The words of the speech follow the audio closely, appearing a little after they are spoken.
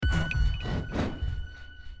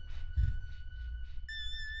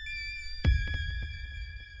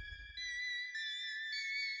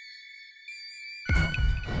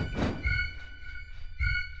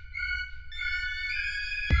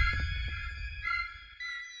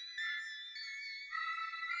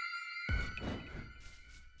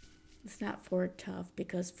It's not Ford tough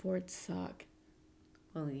because Fords suck.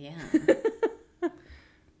 Well, yeah.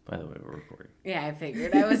 By the way, we're recording. Yeah, I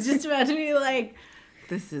figured. I was just about to be like,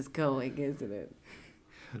 this is going, isn't it?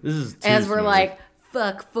 This is too As we're smooth. like,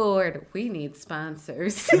 fuck Ford. We need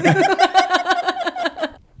sponsors.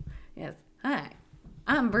 Yes. Hi,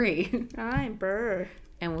 I'm Bri. I'm Ber.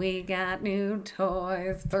 And we got new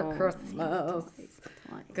toys for Christmas.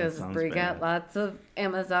 Because Bri got lots of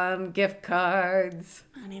Amazon gift cards.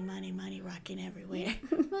 Money, money, money rocking everywhere.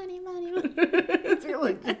 Money, money, money. It's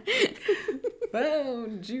really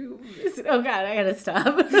found you. Oh, God, I gotta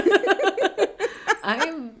stop.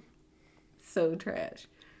 I'm so trash.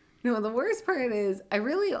 No, the worst part is I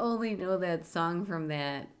really only know that song from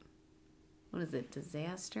that, what is it,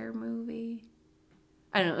 disaster movie?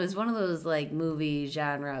 I don't know. It was one of those, like, movie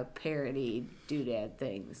genre parody doodad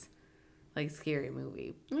things. Like, scary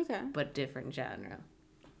movie. Okay. But different genre.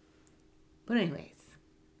 But anyways,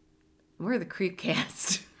 we're the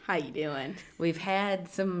Creepcast. How you doing? We've had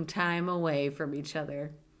some time away from each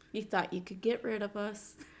other. You thought you could get rid of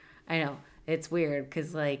us? I know. It's weird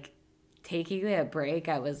because, like, taking that break,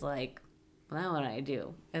 I was like, well, now what do I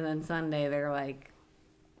do? And then Sunday, they're like,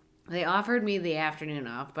 they offered me the afternoon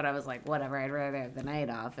off, but I was like, whatever, I'd rather have the night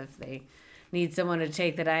off if they need someone to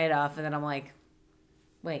take the night off. And then I'm like,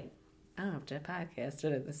 wait, I don't have to podcast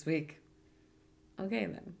it this week. Okay,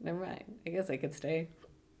 then. Never mind. I guess I could stay.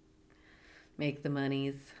 Make the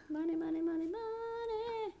monies. Money, money, money,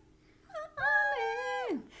 money.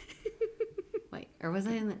 Money. Wait, or was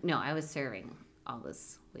I in the... No, I was serving all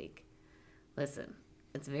this week. Listen,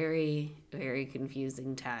 it's very, very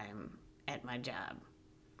confusing time at my job.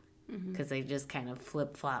 Because they just kind of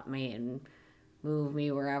flip-flop me and move me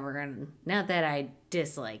wherever. And not that I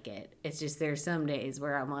dislike it. It's just there's some days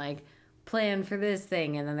where I'm like, plan for this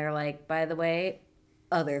thing. And then they're like, by the way,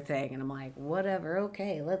 other thing. And I'm like, whatever,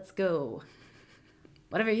 okay, let's go.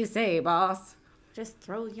 Whatever you say, boss. Just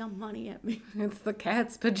throw your money at me. It's the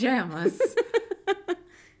cat's pajamas.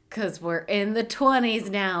 Because we're in the 20s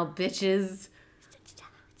now, bitches.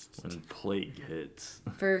 When plague hits.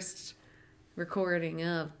 First recording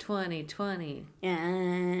of 2020.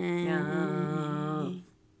 Yeah.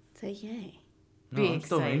 Say yay. No, I'm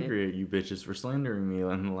still angry at you bitches for slandering me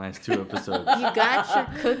on the last 2 episodes. You got your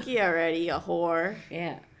cookie already, you whore.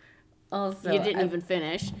 Yeah. Also, You didn't even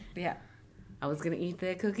finish. Yeah. I was going to eat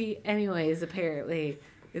that cookie anyways, apparently.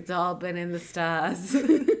 It's all been in the stars.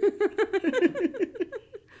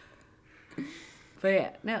 But yeah,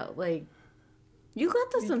 no, like... You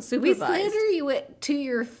got this We unsupervised. slander you to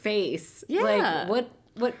your face. Yeah. Like,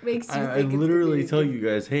 what makes you I think literally it's tell you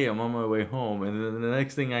guys, hey, I'm on my way home. And then the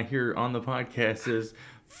next thing I hear on the podcast is,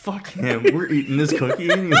 fuck him, we're eating this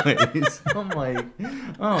cookie anyways. I'm like,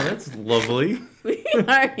 oh, that's lovely. We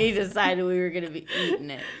already decided we were going to be eating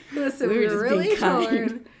it. Listen, We we were were just being really kind.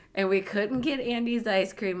 torn, and we couldn't get Andy's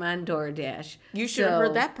ice cream on DoorDash. You should have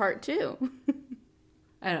heard that part too.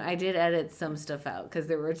 I don't know, I did edit some stuff out because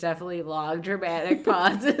there were definitely long dramatic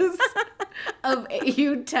pauses of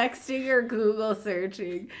you texting or Google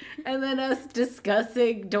searching and then us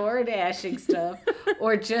discussing door dashing stuff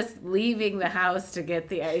or just leaving the house to get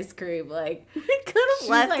the ice cream. Like, We could have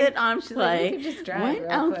left it on play. we could just drive went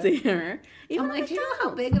real out quick. there. I'm like, do you know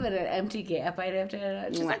how big of an empty gap I'd have to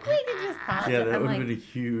edit? She's like, we could just pause Yeah, it. that I'm would have like, been a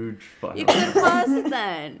huge file. You could have paused it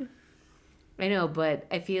then. I know, but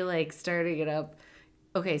I feel like starting it up.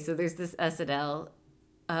 Okay, so there's this SNL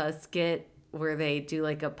skit where they do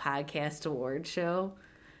like a podcast award show.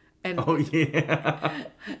 And, Oh, yeah.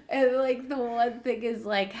 and like the one thing is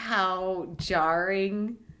like how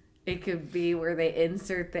jarring it could be where they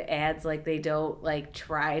insert the ads like they don't like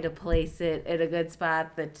try to place it in a good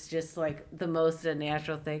spot that's just like the most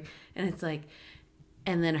unnatural thing. And it's like,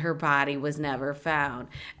 and then her body was never found.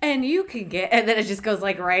 And you can get, and then it just goes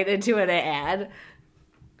like right into an ad.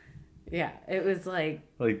 Yeah, it was like...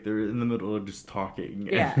 Like, they're in the middle of just talking.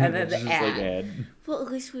 Yeah, and then it's the just ad. like ad. Well,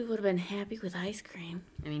 at least we would have been happy with ice cream.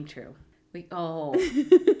 I mean, true.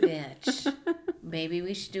 Bitch. Maybe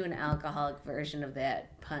we should do an alcoholic version of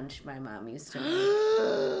that punch my mom used to make.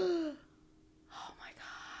 Oh my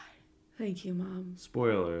god. Thank you, Mom.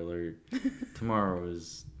 Spoiler alert. Tomorrow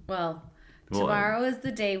is... Well, Well, tomorrow is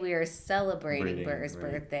the day we are celebrating Rating, Burr's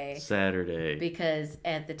right. birthday. Saturday. Because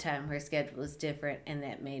at the time her schedule was different and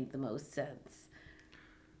that made the most sense.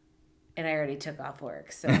 And I already took off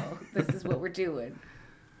work, so this is what we're doing.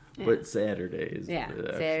 But Saturday is Yeah, the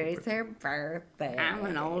actual Saturday's birthday. her birthday. I'm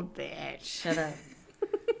an old bitch. Shut up.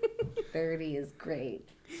 30 is great.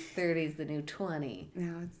 30's the new 20.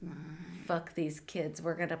 No, it's not. Fuck these kids.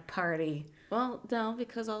 We're gonna party. Well, no,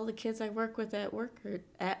 because all the kids I work with at work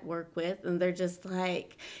with, and they're just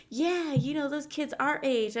like, yeah, those kids our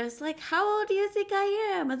age. I was like, how old do you think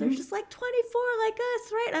I am? And they're just like 24, like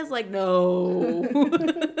us, right? I was like, no,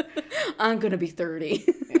 I'm gonna be 30.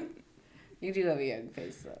 You do have a young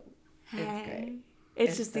face, though. It's great.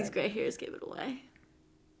 It's just these gray hairs give it away.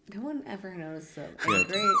 No one ever noticed them. Yeah,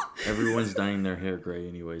 Great. everyone's dyeing their hair gray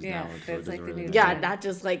anyways Yeah, now. So that's it doesn't like the really new matter. Yeah, not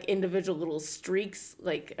just like individual little streaks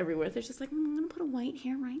like everywhere. They're just like, I'm gonna put a white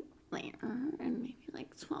hair right there, and maybe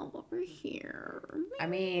like 12 over here. I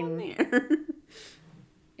mean, There.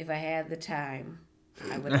 if I had the time,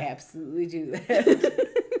 I would absolutely do that.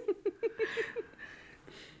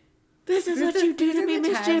 This is what you do to me,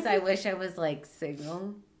 Miss times I Chip. wish I was like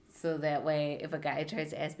single, so that way if a guy tries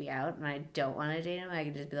to ask me out and I don't want to date him, I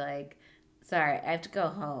can just be like, sorry, I have to go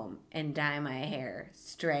home and dye my hair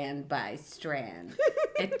strand by strand.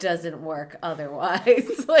 It doesn't work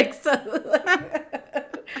otherwise.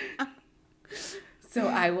 So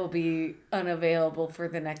I will be unavailable for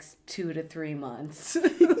the next 2 to 3 months. I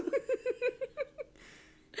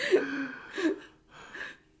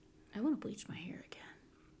want to bleach my hair again.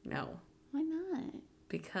 No, Why not?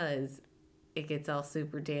 because it gets all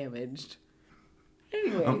super damaged.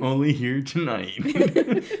 Anyways. I'm only here tonight.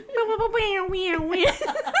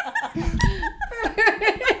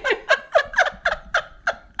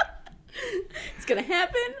 It's gonna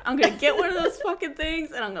happen. I'm gonna get one of those fucking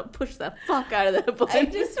things, and I'm gonna push the fuck out of that button. I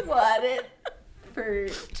just want it for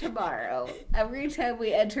tomorrow. Every time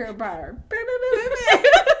we enter a bar.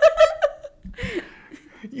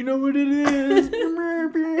 You know what it is?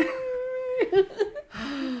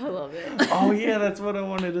 I love it. Oh yeah, that's what I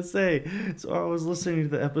wanted to say. So I was listening to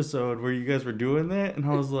the episode where you guys were doing that, and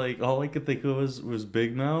I was like, all I could think of was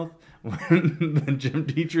Big Mouth when the gym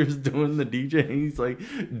teacher is doing the DJ, and he's like,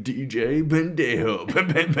 DJ Pendejo,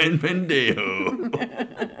 Pendejo.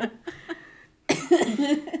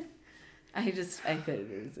 I couldn't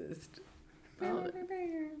resist. I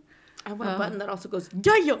want a button that also goes,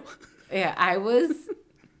 yeah. Yeah, I was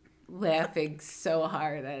laughing so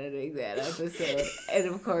hard editing that episode. And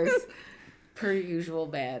of course, per usual,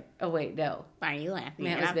 Matt. Oh, wait, no. Why are you laughing?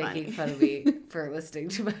 Matt You're was not making funny. fun of me for listening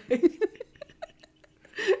to my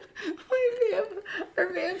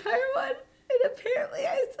our vampire one. And apparently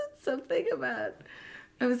I said something about,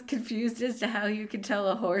 I was confused as to how you can tell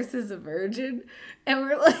a horse is a virgin. And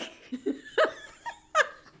we're like, and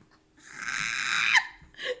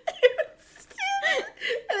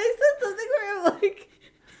I said something where I'm like,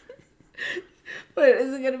 what,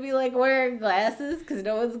 is it going to be like wearing glasses? Because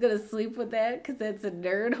no one's going to sleep with that because that's a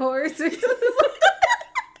nerd horse or something like that.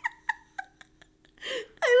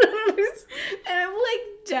 I don't understand. And I'm like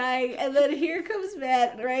dying. And then here comes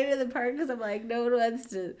Matt right in the park because I'm like, no one wants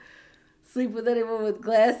to sleep with anyone with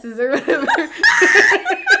glasses or whatever. Matt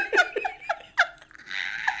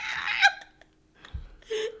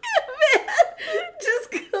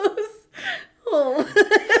just goes home.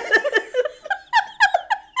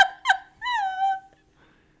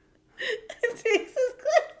 And takes his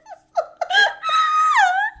glasses off.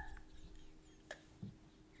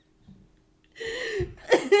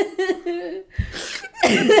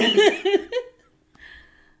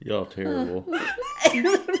 Y'all terrible. I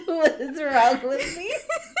don't know what is wrong with me.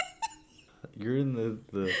 You're in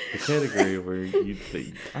the category where you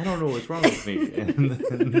think, I don't know what's wrong with me. And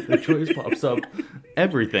then the choice pops up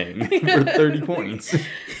everything for 30 points.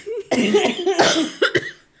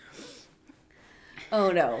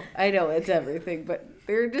 Oh no, I know it's everything, but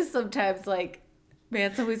there are just sometimes like,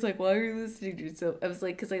 Matt's always like, why are you listening to yourself? I was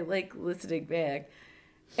like, because I like listening back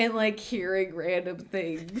and like hearing random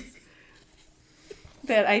things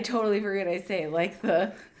that I totally forget I say, like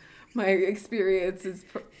my experiences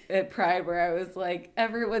at Pride where I was like,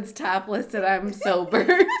 everyone's topless and I'm sober.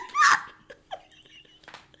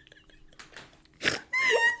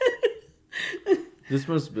 This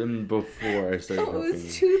must have been before I started It helping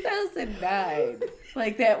was you. 2009.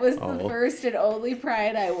 Like, that was the Oh. first and only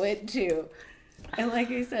Pride I went to. And like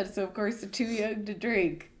I said, so of course, they're too young to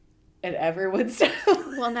drink. And everyone's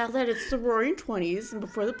topless. Well, now that it's the roaring 20s and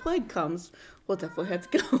before the plague comes, we'll definitely have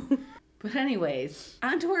to go. But anyways,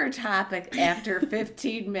 on to our topic after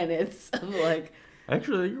 15 minutes of like...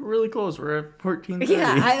 Actually, you're really close. We're at 14:30.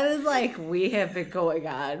 Yeah, I was like, we have been going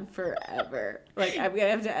on forever. Like, I'm going to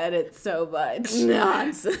have to edit so much.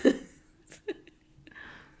 Nonsense.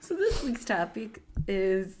 So this week's topic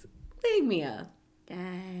is Lamia.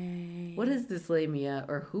 Yay. What is this Lamia,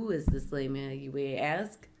 or who is this Lamia, you may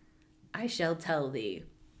ask? I shall tell thee.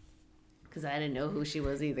 Because I didn't know who she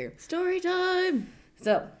was either. Story time.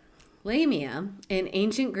 So, Lamia, in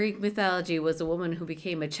ancient Greek mythology, was a woman who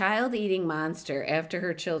became a child-eating monster after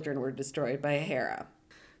her children were destroyed by Hera.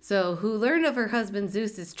 So, who learned of her husband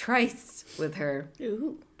Zeus's tryst with her.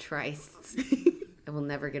 Ooh. Tryst. I will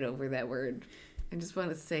never get over that word. I just want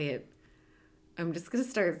to say it. I'm just going to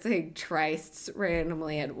start saying trysts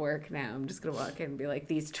randomly at work now. I'm just going to walk in and be like,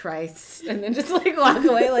 these trysts, and then just like walk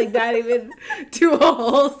away, like not even do a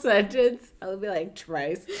whole sentence. I'll be like,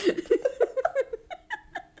 trysts.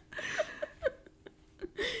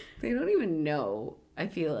 They don't even know, I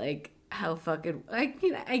feel like, how fucking...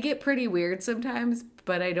 I get pretty weird sometimes,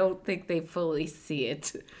 but I don't think they fully see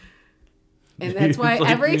it. And that's why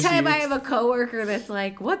Like, every time I have a coworker that's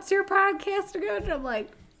like, what's your podcast about? And I'm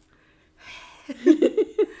like...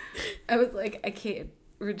 I was like, I can't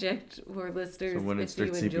reject more listeners So when it if you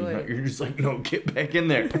starts seeping enjoy out, you're just like, no, get back in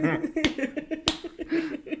there.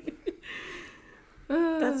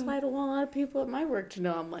 That's why I don't want a lot of people at my work to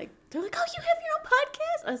know. I'm like, they're like, oh, you have your own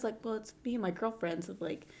podcast? I was like, well, it's me and my girlfriends of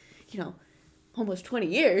like, almost 20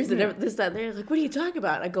 years and this, that, and they're like, what are you talking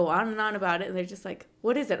about? I go on and on about it, and they're just like,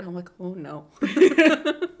 what is it? And I'm like, oh, no.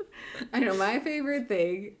 I know my favorite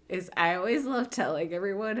thing is I always love telling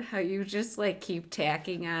everyone how you just like keep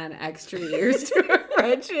tacking on extra years to our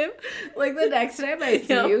friendship. Like the next time I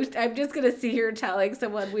see you, I'm just going to see her telling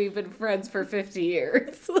someone we've been friends for 50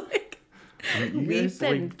 years. Like, Aren't you We've guys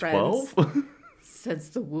been like friends. 12? Since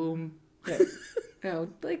the womb. no,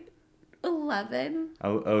 like 11. I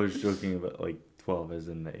was joking about like 12 as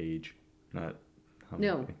in the age, not how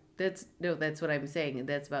No, many. that's what I'm saying.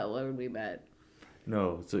 That's about when we met.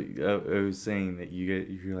 No, so I was saying that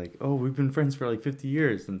you're like, oh, we've been friends for like 50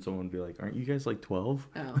 years, and someone would be like, aren't you guys like 12?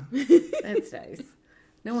 Oh, that's nice.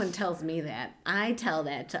 No one tells me that. I tell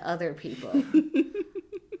that to other people.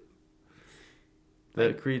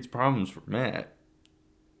 That creates problems for Matt.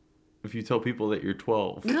 If you tell people that you're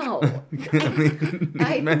 12. No.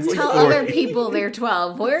 I I tell other people they're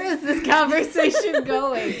 12. Where is this conversation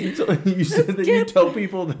going? You said that you tell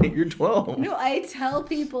people that you're 12. No, I tell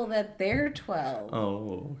people that they're 12.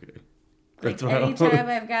 Oh, okay. Like, That's why anytime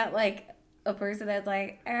I've got, like, a person that's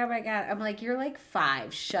like, oh my God, I'm like, you're like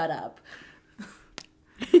 5. Shut up.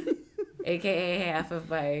 AKA half of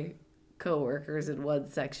my coworkers in one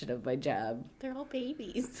section of my job. They're all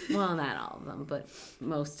babies. Well, not all of them, but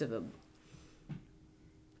most of them.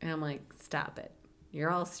 And I'm like, stop it.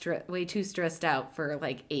 You're all way too stressed out for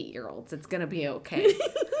like 8-year-olds. It's going to be okay.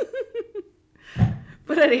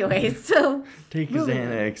 But anyway, so. take his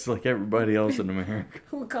Xanax like everybody else in America.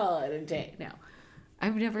 We'll call it a day. No.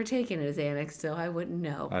 I've never taken a Xanax, so I wouldn't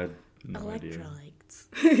know. I had no idea.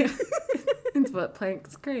 Electrolytes. It's what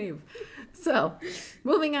planks crave. So,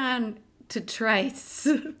 moving on to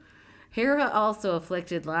trysts. Hera also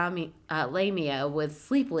afflicted Lamia with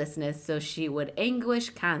sleeplessness so she would anguish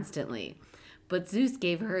constantly. But Zeus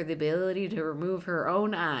gave her the ability to remove her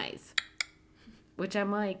own eyes. Which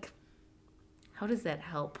I'm like, how does that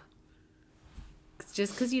help?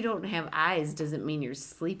 Just because you don't have eyes doesn't mean you're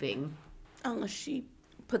sleeping. Unless she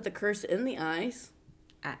put the curse in the eyes.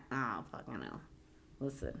 I don't fucking know.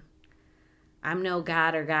 Listen. I'm no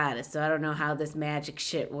god or goddess, so I don't know how this magic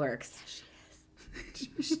shit works.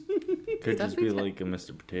 Could just be like a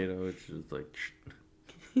Mr. Potato. It's just like.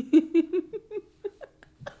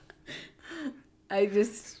 I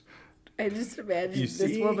just imagine You this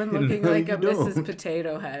see? woman looking No, like a you Mrs. don't.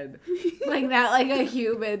 Potato Head. Like, not like a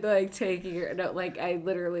human, like, taking her. No, like, I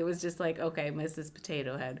literally was just like, okay, Mrs.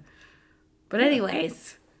 Potato Head. But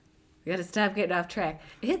anyways, we gotta stop getting off track.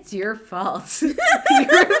 It's your fault. You're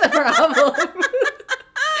the problem.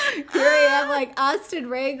 Here I am, like, Austin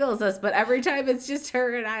wrangles us, but every time it's just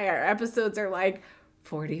her and I, our episodes are like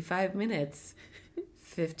 45 minutes.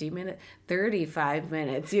 50 minutes, 35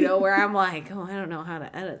 minutes, where I'm like, oh, I don't know how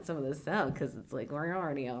to edit some of this out because it's like we're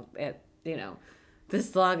already at,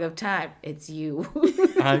 this long of time. It's you.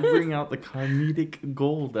 I bring out the comedic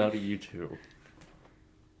gold out of you two.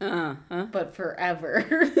 But forever.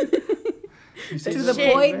 You say To the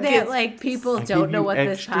Shit, point that, kids. like, people I don't give know you what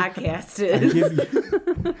this extra podcast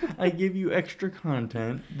is. I give you extra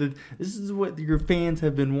content. This is what your fans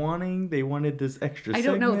have been wanting. They wanted this extra I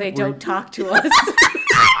don't know. They segment where- don't talk to us.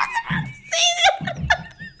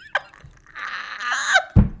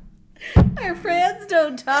 Our fans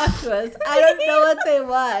don't talk to us. I don't know what they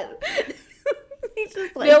want. He's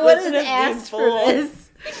just like, No one has listen to me, asked for fool.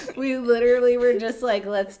 this. We literally were just like,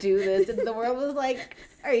 let's do this. And the world was like,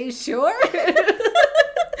 are you sure? I'm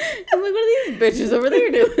like, what are these bitches over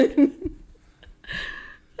there doing?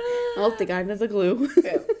 Oh, the guy has a glue.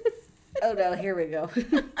 Oh no, here we go.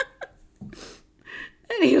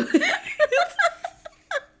 Anyway.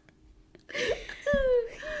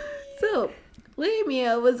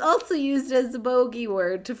 Lamia was also used as a bogey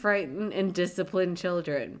word to frighten and discipline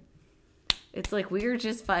children. It's like we were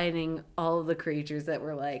just finding all of the creatures that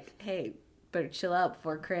were like, hey, better chill out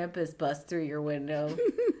before Krampus busts through your window.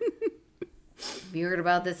 Have you heard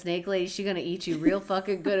about this snake lady? She's going to eat you real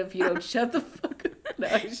fucking good if you don't shut the fuck up. No,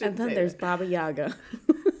 I shouldn't And then say there's that. Baba Yaga.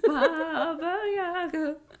 Baba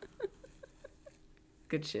Yaga.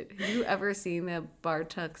 Good shit. Have you ever seen that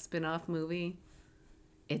Bartuk spin-off movie?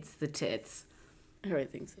 It's the tits.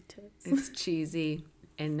 Everything's a tits. It's cheesy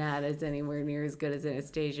and not as anywhere near as good as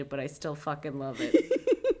Anastasia, but I still fucking love it.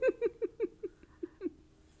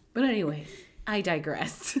 But anyways, I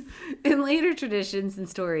digress. In later traditions and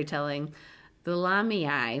storytelling, the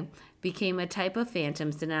Lamii became a type of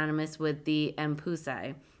phantom synonymous with the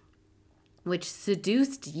Empusai, which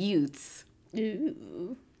seduced youths.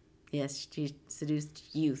 Ooh. Yes, she seduced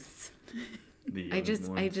youths. The I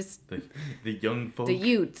young just the young folk. the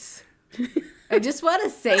youths. I just want to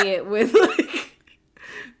say it with like,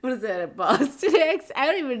 what is that, a Boston accent? I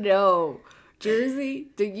don't even know. Jersey,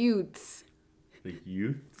 the youths. The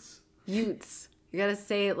youths. Youths. You gotta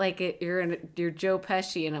say it like you're Joe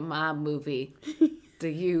Pesci in a mob movie.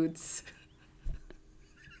 The youths.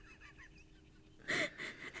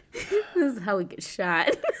 This is how we get shot.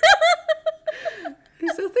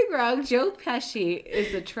 There's nothing wrong. Joe Pesci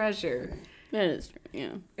is a treasure. That is true,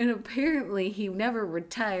 yeah. And apparently he never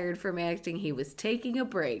retired from acting. He was taking a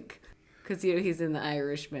break. Because, you know, he's in The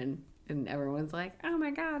Irishman. And everyone's like, oh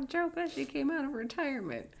my God, Joe Pesci came out of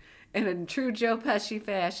retirement. And in true Joe Pesci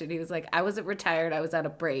fashion, he was like, I wasn't retired. I was on a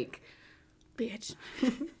break. Bitch.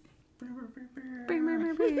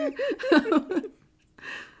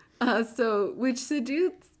 Which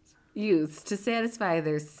seduced youths to satisfy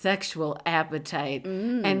their sexual appetite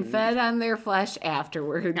and fed on their flesh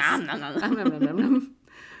afterwards. Nom, nom, nom, nom. Nom, nom, nom, nom.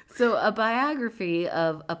 So a biography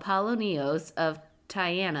of Apollonios of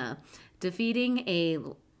Tyana defeating a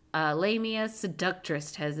Lamia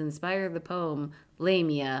seductress has inspired the poem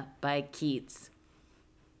Lamia by Keats.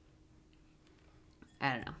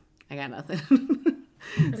 I don't know. I got nothing.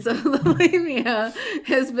 So the Lamia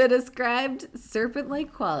has been ascribed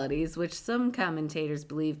serpent-like qualities, which some commentators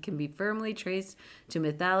believe can be firmly traced to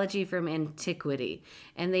mythology from antiquity.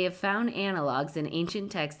 And they have found analogs in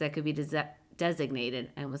ancient texts that could be designated,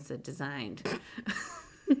 I almost said designed,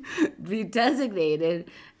 be designated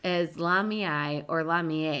as Lamii or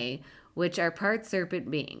Lamiae, which are part serpent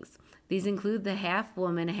beings. These include the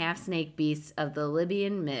half-woman, half-snake beasts of the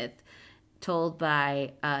Libyan myth, told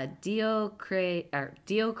by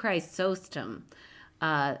Diochrysostom,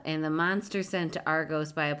 and the monster sent to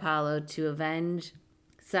Argos by Apollo to avenge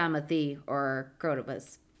Psamathe or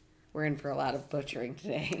Crotobus. We're in for a lot of butchering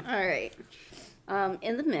today. All right.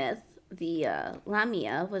 In the myth, the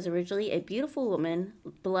Lamia was originally a beautiful woman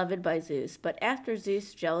beloved by Zeus, but after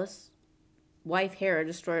Zeus' jealous wife Hera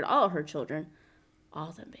destroyed all her children,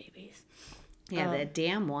 all them babies. Yeah, that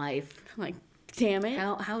damn wife. Like, damn it.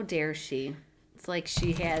 How dare she? It's like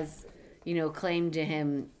she has, you know, claim to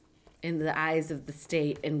him in the eyes of the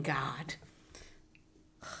state and God.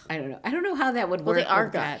 I don't know. I don't know how that would work. Well, they are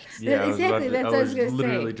with God. gods. Yeah, Exactly. That's what I was going to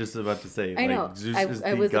literally say. just about to say. I know. Like, Zeus I is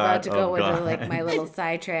the was god about to go of into like my God. little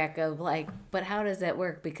sidetrack of like, but how does that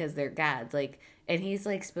work? Because they're gods. Like, and he's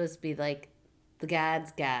like supposed to be like the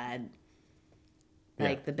God's God.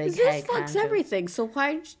 Like Yeah. the big Zeus head. fucks everything, so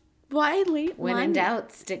why When in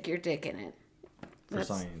doubt, stick your dick in it. For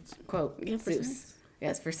science. Quote Yeah, for Zeus. science.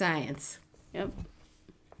 Yes, for science. Yep.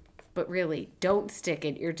 But really, don't stick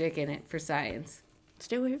your dick in it for science.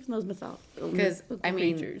 Stay away from those Because, I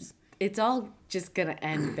mean, creatures. it's all just going to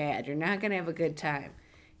end bad. You're not going to have a good time.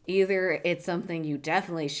 Either it's something you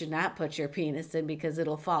definitely should not put your penis in because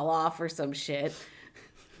it'll fall off or some shit.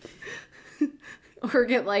 Or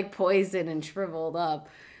get, like, poisoned and shriveled up.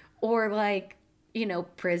 Or, like, you know,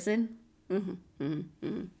 prison.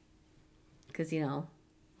 Because, you know,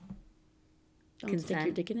 Don't stick your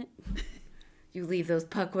consent. dick in it. You leave those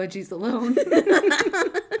puck wedgies alone.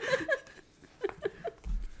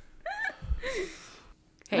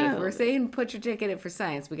 Hey, if we're saying put your dick in it for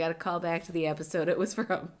science, we got to call back to the episode it was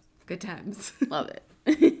from. Good times. Love it.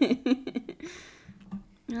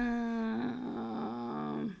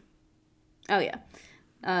 Oh yeah.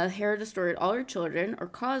 Hera destroyed all her children, or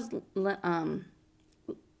caused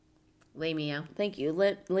Lamia. thank you,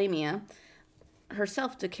 Lamia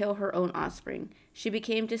herself to kill her own offspring. She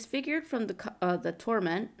became disfigured from the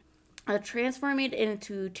torment, transforming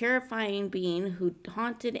into a terrifying being who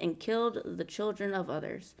haunted and killed the children of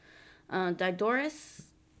others. Diodorus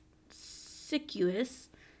Siculus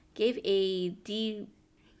gave a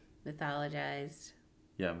Mythologized.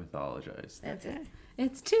 Yeah, mythologized. That's it.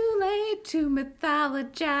 It's too late to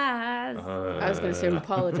mythologize. I was going to say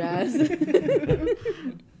apologize.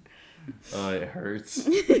 Oh, it hurts.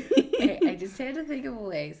 I just had to think of a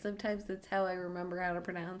way. Sometimes that's how I remember how to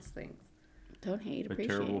pronounce things. Don't hate, With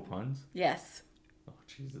appreciate. terrible puns? Yes. Oh,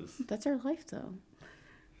 Jesus. That's our life, though.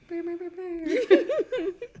 Brr, brr, brr,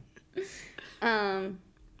 brr.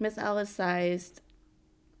 Mythologized,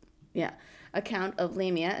 account of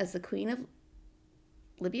Lamia as the queen of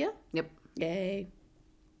Libya. Yep. Yay.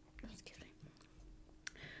 Excuse me.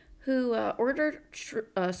 Who ordered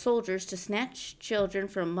soldiers to snatch children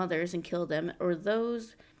from mothers and kill them, or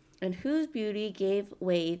those and whose beauty gave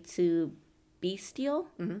way to bestial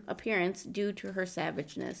appearance due to her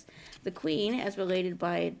savageness. The queen, as related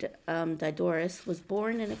by Diodorus, was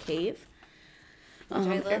born in a cave. Which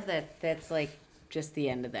I love that that's like just the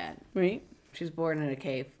end of that. Right? She was born in a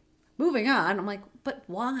cave. Moving on. I'm like, but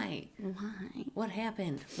why? Why? What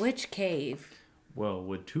happened? Which cave? Well,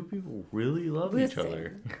 would two people really love each Listen.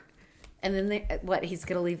 other? And then he's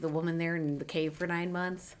going to leave the woman there in the cave for 9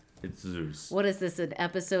 months? It's Zeus. What is this, an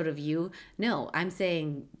episode of You? No, they're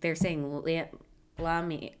saying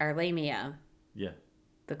Lamia, Yeah.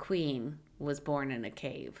 the queen, was born in a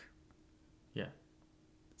cave. Yeah.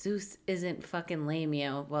 Zeus isn't fucking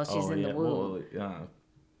Lamia while she's in the womb.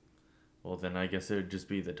 Well, then I guess it would just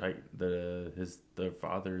be the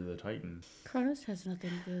father, the Titan. Cronus has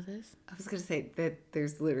nothing to do with this. I was going to say that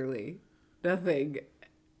there's literally nothing.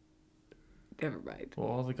 Never mind. Well,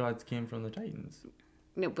 all the gods came from the Titans.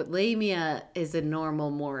 No, but Lamia is a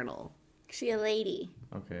normal mortal. She a lady.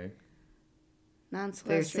 Okay.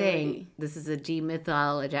 Non-celestial They're saying lady. this is a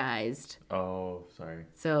demythologized. Oh, sorry.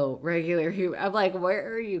 So regular human. I'm like,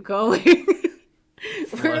 where are you going?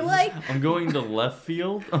 We're like, I'm going to left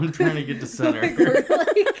field. I'm trying to get to center.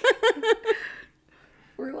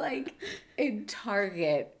 we're like in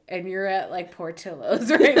Target, and you're at like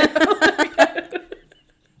Portillo's right now.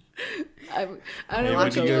 I don't know what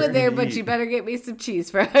what you're you guys doing there, gonna but eat? you better get me some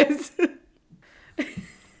cheese fries.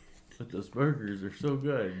 But those burgers are so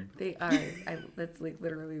good. They are. That's like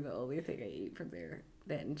literally the only thing I eat from there.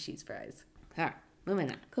 That and cheese fries. All right, moving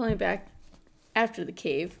on. Going back after the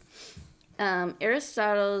cave,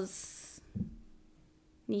 Aristotle's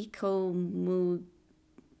Nicomedia?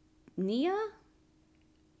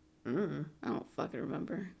 I don't fucking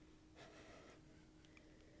remember.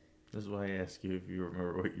 This is why I ask you if you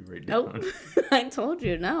remember what you write Nope. down. I told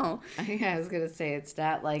you, no. I was going to say, it's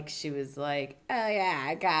not like she was like, oh yeah,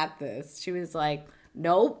 I got this. She was like,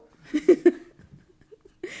 nope.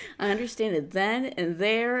 I understand it then and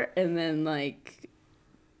there, and then, like,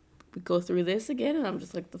 we go through this again, and I'm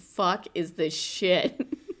just like, the fuck is this shit?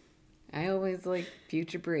 I always like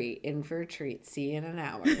future Bri, in for a treat. See you in an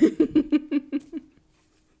hour.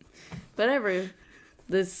 Whatever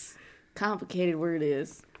this complicated word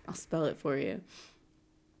is, I'll spell it for you.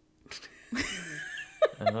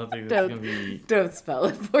 I don't think that's going to be... Don't spell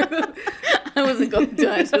it for them. I wasn't going to.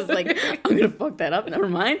 I was just like, I'm going to fuck that up. Never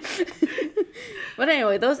mind. But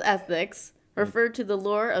anyway, those ethics refer to the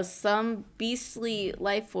lore of some beastly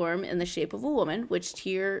life form in the shape of a woman, which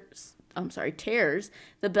tears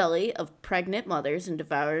the belly of pregnant mothers and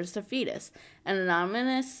devours the fetus. An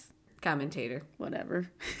anonymous Commentator. whatever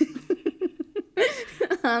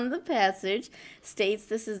on the passage states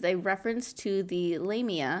this is a reference to the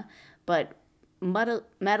Lamia, but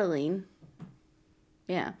Madeline,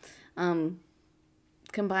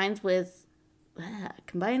 combines this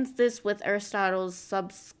with Aristotle's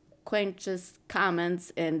subsequent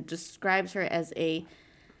comments and describes her as a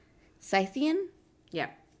Scythian, Yeah.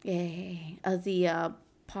 of the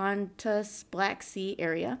Pontus Black Sea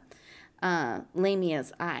area,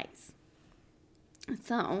 Lamia's eyes.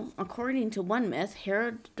 So, according to one myth,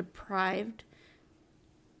 Hera deprived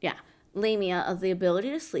Lamia of the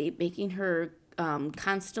ability to sleep, making her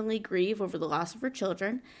constantly grieve over the loss of her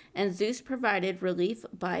children, and Zeus provided relief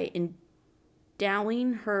by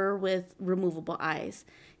endowing her with removable eyes.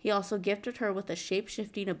 He also gifted her with a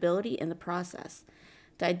shape-shifting ability in the process.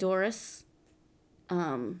 Diodorus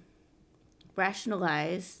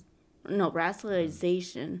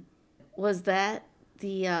rationalization was that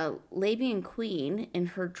the Labian queen in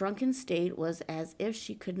her drunken state was as if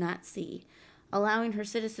she could not see, allowing her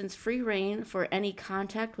citizens free rein for any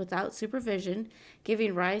contact without supervision,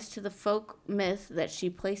 giving rise to the folk myth that she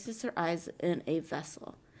places her eyes in a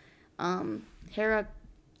vessel. Cletus.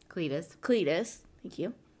 Thank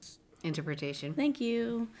you. Interpretation. Thank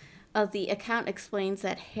you. The account explains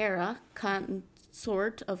that Hera,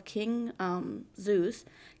 consort of King Zeus,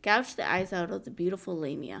 gouged the eyes out of the beautiful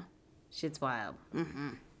Lamia. Shit's wild. Mm-hmm.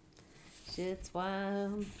 Shit's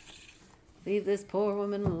wild. Leave this poor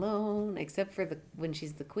woman alone, except for when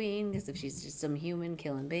she's the queen, because if she's just some human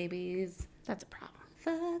killing babies, That's a problem.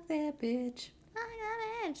 fuck that bitch. I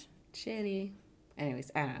got it. Shitty.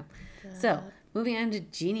 Anyways, I don't know. So, moving on to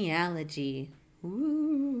genealogy.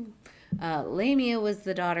 Woo. Lamia was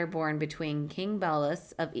the daughter born between King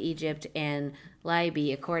Belus of Egypt and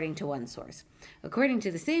Libya, according to one source. According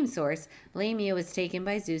to the same source, Lamia was taken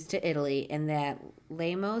by Zeus to Italy, and that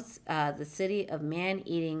Lamos, the city of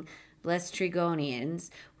man-eating Lestrygonians,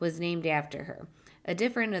 was named after her. A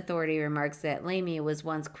different authority remarks that Lamia was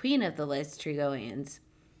once queen of the Lestrygonians.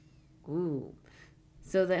 Ooh.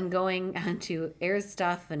 So then going on to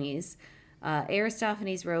Aristophanes.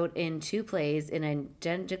 Aristophanes wrote in 2 plays an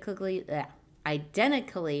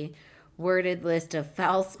identically worded list of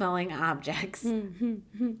foul-smelling objects,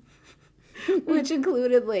 which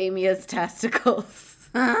included Lamia's testicles.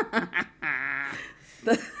 I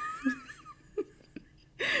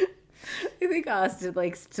think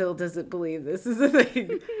Austin still doesn't believe this is a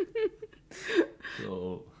thing.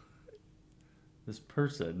 So, this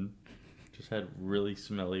person just had really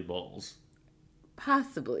smelly balls.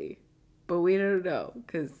 Possibly. But we don't know,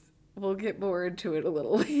 because we'll get more into it a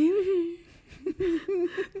little later.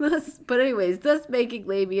 Thus making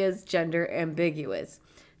Lamia's gender ambiguous.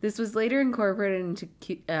 This was later incorporated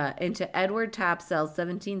into Edward Topsell's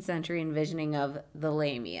 17th century envisioning of the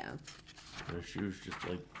Lamia. She was just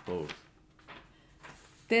like both.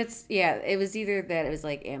 It was either that it was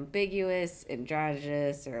ambiguous,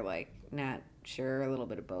 androgynous, or not sure, a little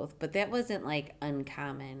bit of both. But that wasn't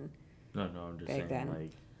uncommon. No, I'm just back saying then.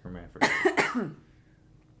 hermaphrodite.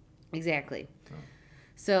 Exactly. Oh.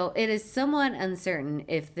 So it is somewhat uncertain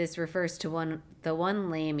if this refers to the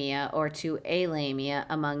one Lamia or to a Lamia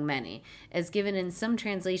among many. As given in some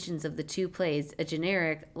translations of the 2 plays, a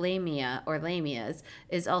generic Lamia or Lamias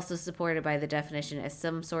is also supported by the definition as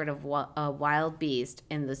some sort of a wild beast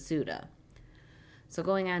in the Suda. So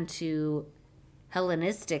going on to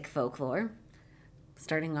Hellenistic folklore,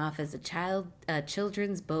 starting off as a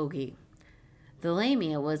children's bogey. The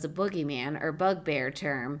Lamia was a boogeyman or bugbear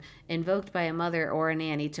term invoked by a mother or a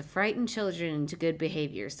nanny to frighten children into good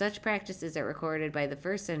behavior. Such practices are recorded by the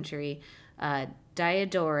 1st century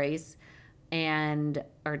Diodorus and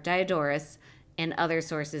other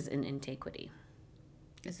sources in antiquity.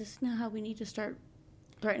 Is this now how we need to start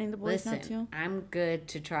threatening the boys not to? Listen, I'm good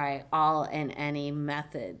to try all and any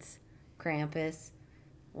methods. Krampus,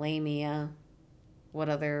 Lamia, what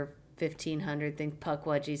other 1500 things,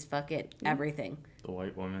 Puckwudgies, fuck it, everything. The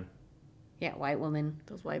white woman. Yeah, white woman.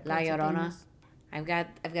 Those white La bloods are Llorona. famous. I've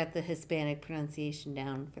got the Hispanic pronunciation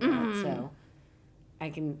down for that, so I'll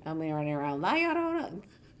be running around La Llorona.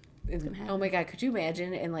 Oh my god, could you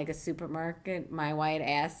imagine in a supermarket, my white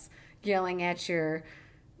ass yelling at your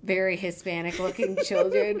very Hispanic looking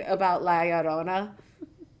children about La Llorona?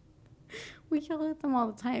 We yell at them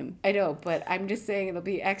all the time. I know, but I'm just saying it'll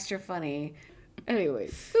be extra funny.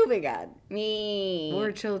 Anyways, moving on. Me.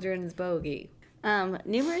 More children's bogey.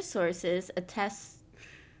 Numerous sources attest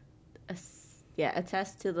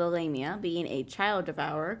to the Lamia being a child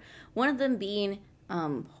devourer. One of them being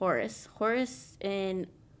Horace. Horace in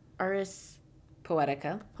Ars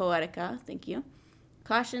Poetica, thank you,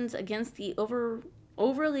 cautions against the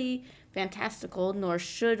overly fantastical, nor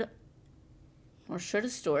should a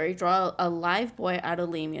story draw a live boy out of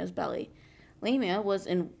Lamia's belly. Lamia was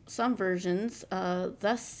in some versions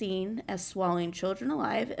thus seen as swallowing children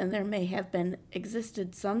alive, and there may have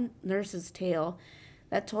existed some nurse's tale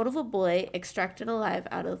that told of a boy extracted alive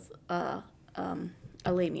out of a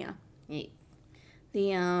Lamia. Yes.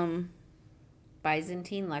 The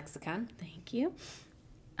Byzantine lexicon. thank you.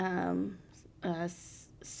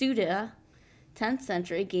 Suda, 10th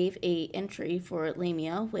century, gave a entry for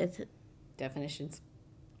Lamia with Definitions.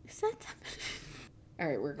 is that definition? All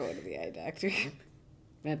right, we're going to the eye doctor.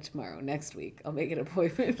 Not tomorrow, next week. I'll make an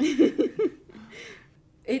appointment. It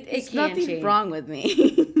There's can nothing change. wrong with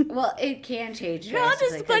me. Well, it can change. You're all just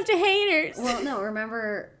drastically a bunch 'cause- of haters. Well, no,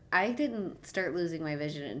 remember, I didn't start losing my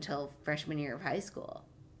vision until freshman year of high school.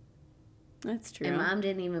 That's true. And Mom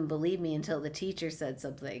didn't even believe me until the teacher said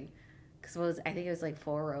something. Because I think it was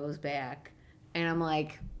 4 rows back. And I'm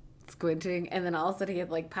squinting. And then all of a sudden he had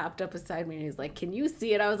popped up beside me and he was like, "Can you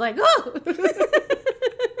see it?" I was like, "Oh!"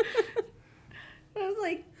 I was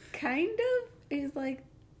like, "Kind of?" He's like,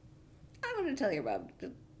 "I'm going to tell your mom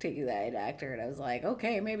to take you to the eye doctor." And I was like,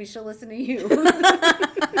 "Okay, maybe she'll listen to you."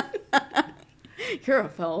 You're a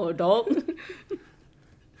fellow adult.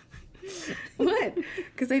 What?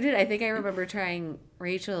 Because I think I remember trying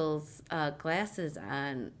Rachel's glasses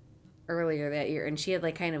on earlier that year, and she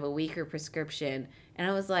had kind of a weaker prescription, and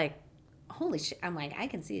I was like, holy shit. I'm like, I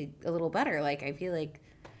can see a little better. Like, I feel like,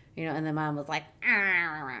 and then mom was like,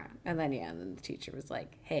 "Ah." And then, and then the teacher was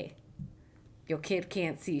like, hey, your kid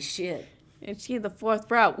can't see shit. And she in the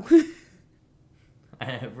fourth row. I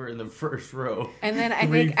have her in the first row. And then I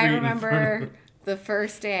think I remember the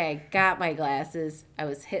first day I got my glasses, I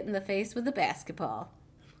was hit in the face with a basketball.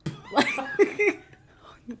 Poor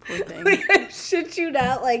thing. Like, I shit you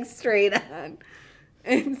not, like, straight on.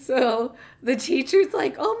 And so the teacher's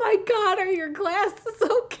like, oh my God, are your glasses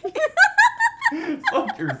okay?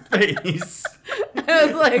 Fuck your face. I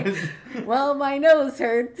was like, well, my nose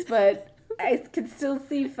hurts, but I can still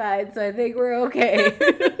see fine, so I think we're okay.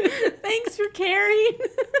 Thanks for caring.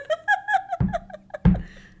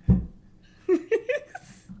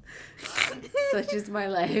 Such is my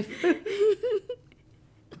life.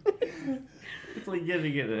 It's like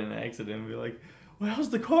getting in an accident and be like, well, how's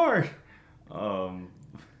the car? I'm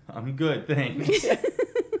good, thanks.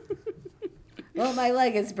 Well, my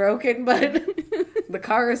leg is broken, but the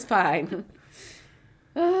car is fine.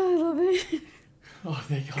 Oh, I love it. Oh,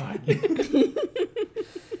 thank God.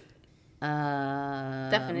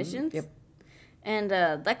 Definitions? Yep. And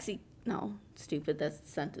stupid, that's the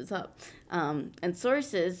sentence up. And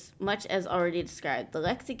sources, much as already described. The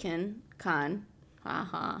lexicon, the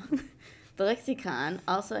lexicon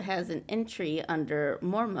also has an entry under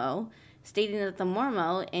Mormo, stating that the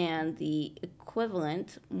Mormo and the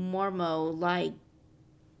equivalent Mormo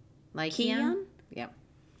Lycion? Yep.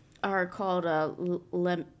 are called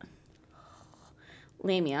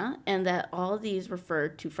Lamia, and that all these refer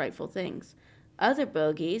to frightful things. Other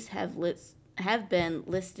bogies have been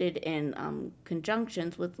listed in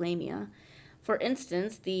conjunctions with Lamia. For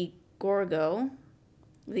instance, the Gorgo,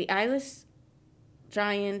 the eyeless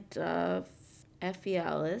giant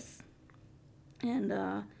Ephialis, and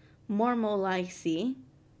Mormolici.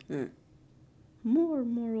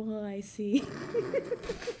 Mormolici.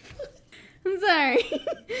 I'm sorry.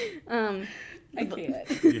 I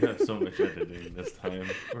can't. You have so much editing this time.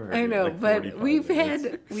 I know, like but 45 we've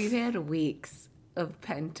minutes. had weeks of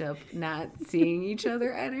pent up not seeing each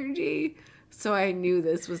other energy, so I knew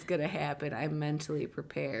this was gonna happen. I'm mentally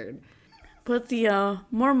prepared. But the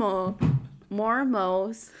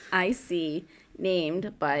Mormos I see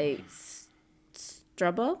named by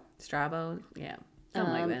Strabo Strabo, yeah.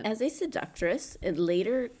 Something like that. as a seductress in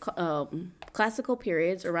later classical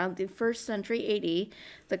periods around the 1st century AD,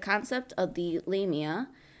 the concept of the Lamia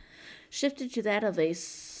shifted to that of a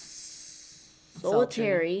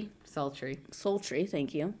sultry,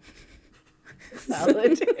 thank you.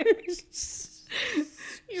 Solitary.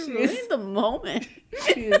 You're ruining the moment.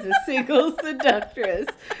 She is a single seductress.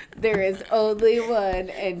 There is only one,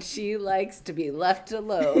 and she likes to be left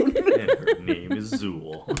alone. And her name is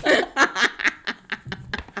Zool.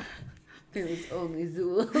 There is only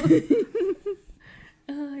Zool.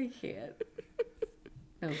 Oh, I can't.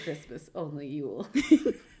 No Christmas, only Yule.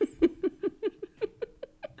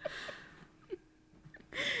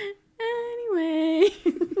 Anyway.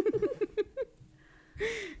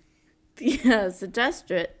 The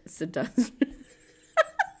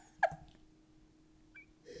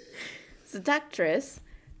seductress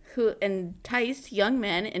who enticed young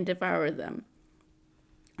men and devoured them.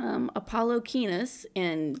 Apollochinus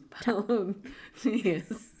and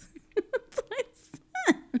Yes.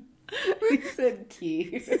 We said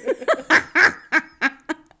key.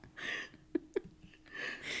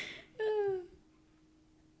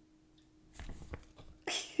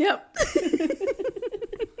 Yep.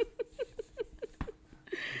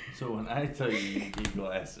 So when I tell you you need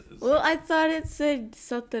glasses, Well, I thought it said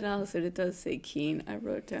something else, and it does say Keen. I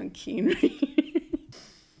wrote down Keen.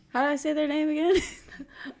 How do I say their name again?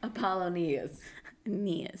 Apollonius.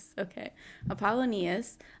 Aeneas. Okay.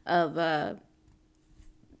 Apollonius of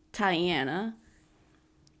Tyana,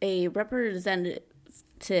 a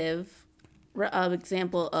representative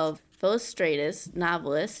example of Philostratus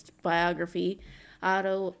novelist biography,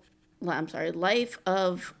 Life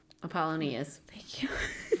of Apollonius. Thank you.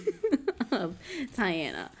 Of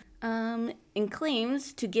Tyana. And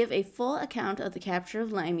claims to give a full account of the capture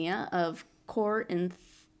of Lamia of Corinth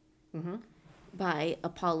by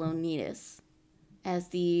Apollonius, as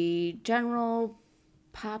the general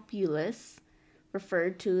populace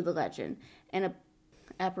referred to the legend, an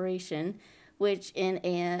apparition which in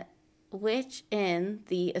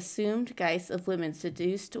the assumed guise of women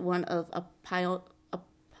seduced one of Apollonius.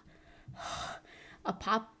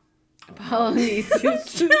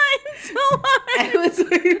 trying so hard. I was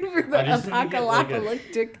waiting for the I just need to get, like,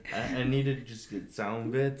 apocalyptic. I needed to just get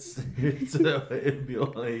sound bits so it'd be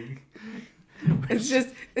like It's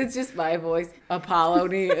just my voice.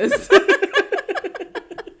 Apollonius.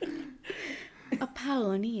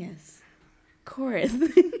 Apollonius.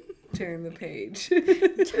 Corinth. Turn the page.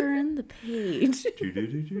 Turn the page.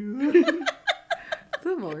 Do-do-do-do.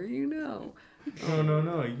 The more you know.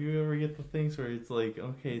 No. You ever get the things where it's like,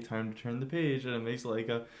 okay, time to turn the page, and it makes like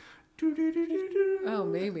a do-do-do-do-do. Oh,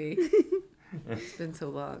 maybe. It's been so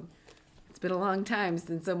long. It's been a long time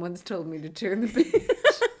since someone's told me to turn the page.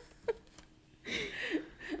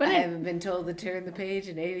 But I haven't been told to turn the page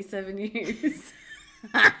in 87 years.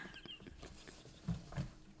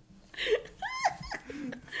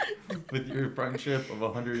 With your friendship of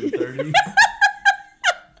 130.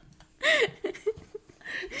 It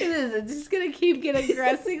is. It's just gonna keep getting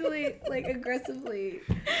aggressively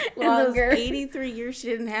In longer. those 83 years she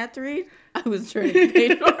didn't have to read, I was turning the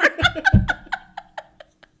page over.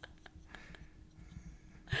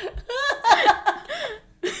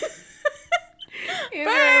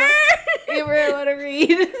 Amber, I want to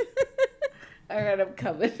read. All right, I'm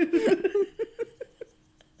coming.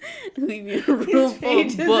 Leave you a room These full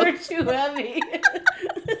pages of are books. too heavy.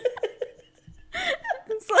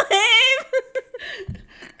 Slave!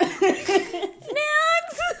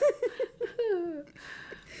 Snacks!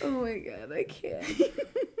 Oh my god, I can't.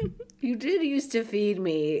 You did used to feed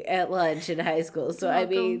me at lunch in high school, so You're I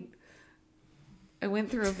welcome. mean, I went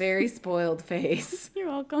through a very spoiled phase. You're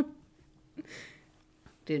welcome.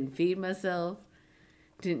 Didn't feed myself.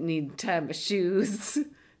 Didn't need to tie my shoes.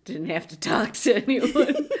 Didn't have to talk to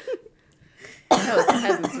anyone. That was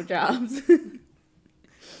peasants' jobs.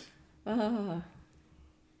 Oh,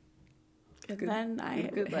 And then I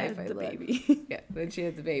good had life I the led. baby. yeah. Then she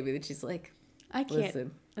had the baby. Then she's like, I can't.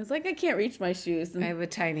 listen, It's like I can't reach my shoes. And I have a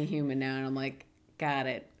tiny human now. And I'm like, got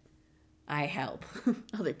it. I help.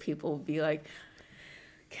 other people will be like,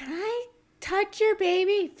 can I touch your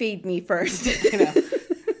baby? Feed me first. You know.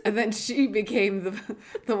 And then she became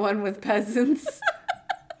the one with peasants.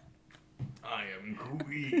 I am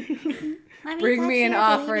queen. Bring me an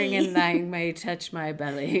offering and I may touch my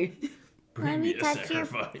belly. Bring me a touch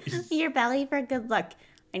sacrifice. your belly for good luck.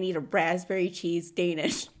 I need a raspberry cheese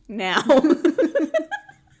Danish now.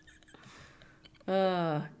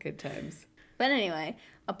 Good times. But anyway,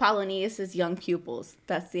 Apollonius' young pupils.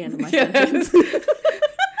 That's the end of my sentence.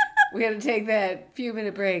 We had to take that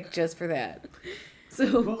few-minute break just for that.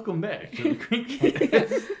 So, Welcome back to the Greek.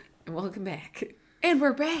 and welcome back. And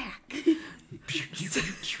we're back.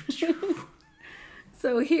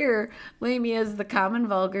 So here, Lamia is the common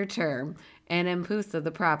vulgar term, and Empusa the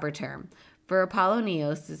proper term. For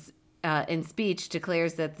Apollonios, in speech,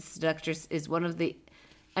 declares that the seductress is one of the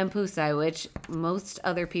Empusae, which most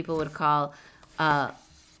other people would call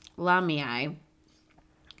Lamiae,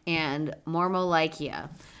 and Mormolaikia.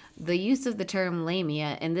 The use of the term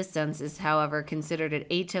Lamia in this sense is, however, considered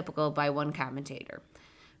atypical by one commentator.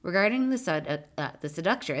 Regarding the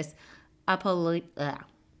seductress, Apollonius,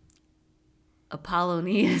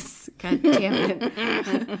 God damn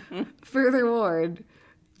it, further warned,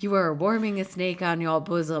 you are warming a snake on your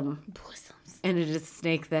bosoms, and it is a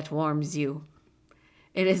snake that warms you.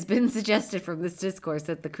 It has been suggested from this discourse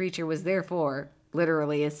that the creature was therefore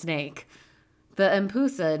literally a snake. The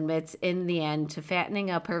Empusa admits in the end to fattening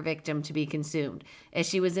up her victim to be consumed, as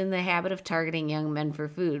she was in the habit of targeting young men for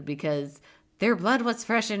food because their blood was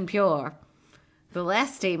fresh and pure. The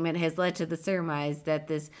last statement has led to the surmise that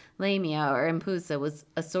this Lamia or Empusa was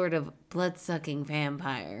a sort of blood-sucking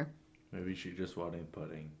vampire. Maybe she just wanted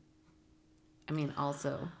pudding. I mean,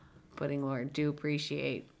 also, pudding lord, do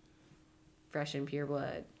appreciate fresh and pure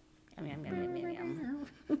blood.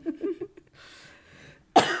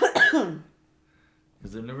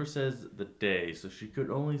 Because it never says the day, so she could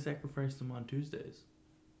only sacrifice them on Tuesdays.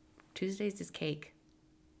 Tuesdays is cake.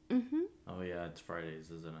 Oh yeah, it's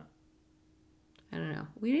Fridays, isn't it? I don't know.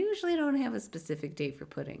 We usually don't have a specific date for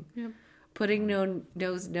pudding. Yep. Pudding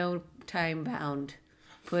knows no time bound.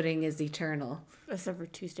 Pudding is eternal. Except for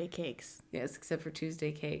Tuesday cakes. Yes, except for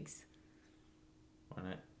Tuesday cakes. Why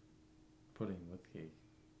not pudding with cake?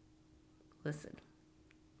 Listen.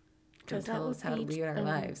 Don't Because that tell would us how to be, lead our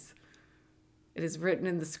lives. It is written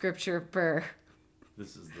in the scripture of Ber.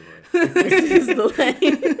 This is the way. This is the way.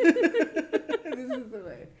 This is the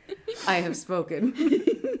way. I have spoken.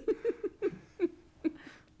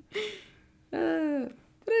 But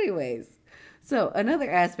anyways, so another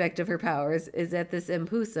aspect of her powers is that this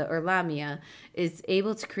Empusa or Lamia is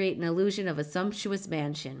able to create an illusion of a sumptuous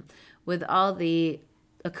mansion with all the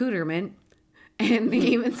accoutrement and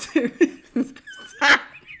even service.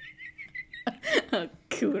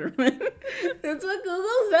 Accoutrement. That's what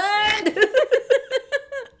Google said.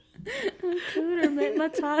 Accoutrement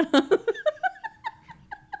Matata.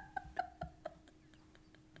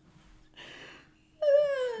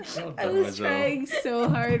 I was trying so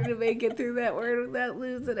hard to make it through that word without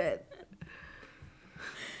losing it.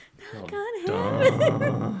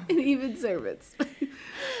 And even servants.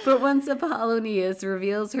 But once Apollonius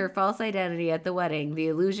reveals her false identity at the wedding, the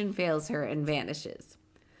illusion fails her and vanishes.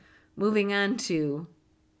 Moving on to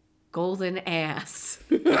golden ass.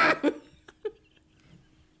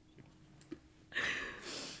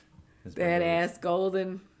 That ass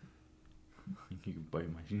golden. You can bite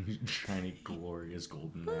my shiny, glorious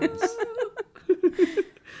golden ass.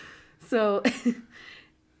 So,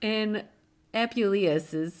 in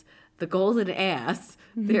Apuleius's The Golden Ass,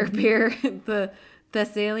 there appear the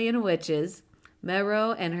Thessalian witches,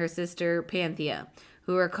 Mero and her sister Panthea,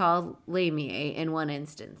 who are called Lamia in one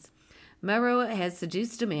instance. Mero has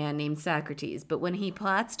seduced a man named Socrates, but when he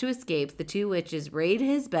plots to escape, the two witches raid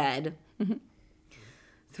his bed,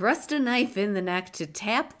 thrust a knife in the neck to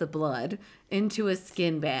tap the blood into a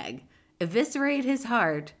skin bag, eviscerate his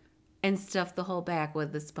heart, and stuff the whole back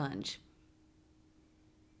with a sponge.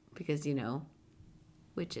 Because,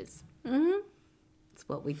 witches. Mm-hmm. It's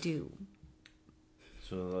what we do.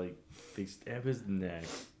 So, like, they stab his neck.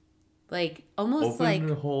 Like, almost open like...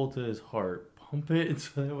 the hole to his heart, pump it,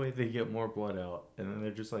 so that way they get more blood out. And then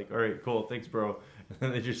they're just like, all right, cool, thanks, bro. And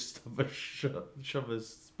then they just shove a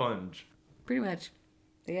sponge. Pretty much.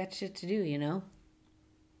 They got shit to do,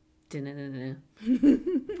 Da-na-na-na.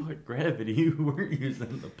 But gravity, we're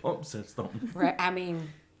using the pump system. Right. I mean,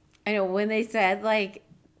 I know when they said, like,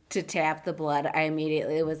 to tap the blood, I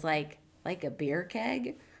immediately was like a beer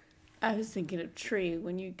keg. I was thinking of tree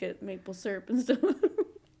when you get maple syrup and stuff.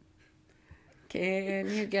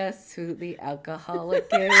 Can you guess who the alcoholic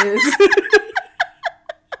is?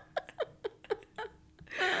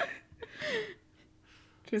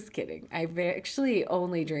 Just kidding. I actually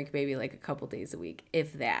only drink maybe like a couple days a week,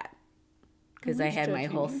 if that. Because I had my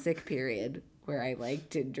whole sick period where I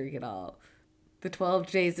didn't drink at all. The 12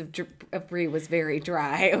 days of Bri was very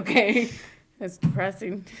dry, okay? That's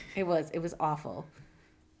depressing. It was awful.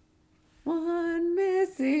 One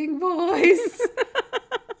missing voice.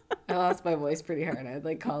 I lost my voice pretty hard. I had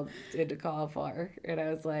to call far. And I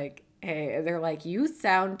was like, hey, and they're like, you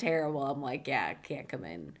sound terrible. I'm like, yeah, I can't come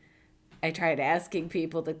in. I tried asking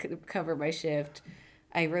people to cover my shift.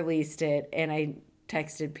 I released it, and I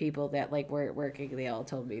texted people that weren't working. They all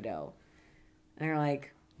told me no. And they're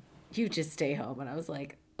like, you just stay home. And I was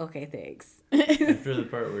like, okay, thanks. After the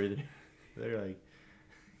part where they're like,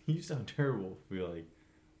 you sound terrible. We're like,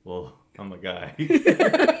 well, I'm a guy.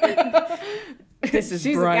 This is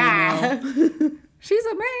She's Brian a guy. now. She's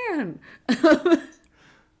a man.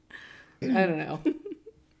 I don't know.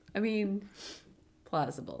 I mean,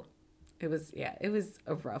 plausible. It was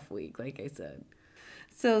a rough week, like I said.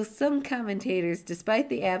 So some commentators, despite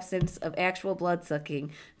the absence of actual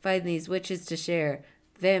blood-sucking, find these witches to share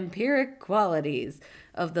vampiric qualities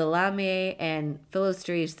of the Lamia and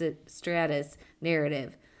Philostratus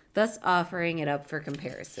narrative, thus offering it up for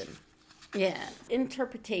comparison. Yeah.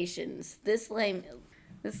 Interpretations. This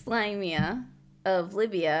Lamia of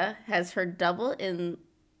Libya has her double in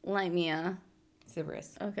Lamia.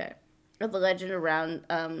 Sybaris. Okay. Of the legend around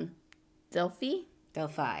Delphi.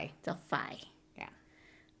 Yeah.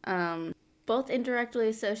 Both indirectly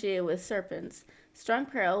associated with serpents. Strong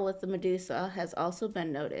parallel with the Medusa has also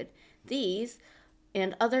been noted. These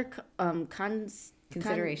and other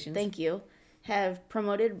Considerations. Thank you. Have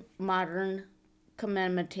promoted modern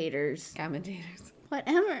commentators.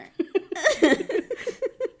 Whatever.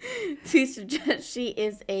 To suggest she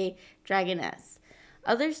is a dragoness.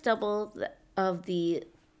 Others double of the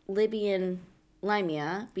Libyan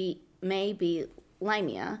Lamia may be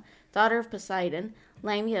Lamia, daughter of Poseidon.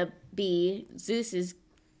 Lamia be Zeus's,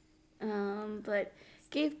 but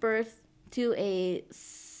gave birth to a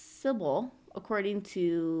Sibyl, according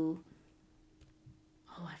to.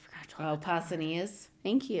 Oh, I forgot. Pausanias.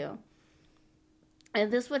 Thank you. And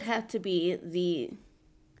this would have to be the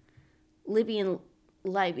Libyan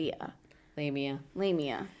Lamia. Thank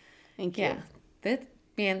you. Yeah. That's.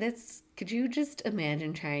 Could you just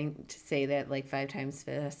imagine trying to say that 5 times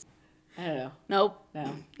fast? I don't know. Nope.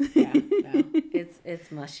 No. Yeah, no.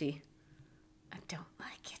 It's mushy. I don't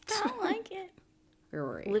like it.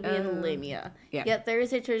 Right. Libyan Lamia. Yeah. Yet there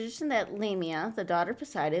is a tradition that Lamia, the daughter of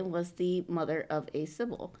Poseidon, was the mother of a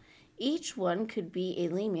Sibyl. Each one could be a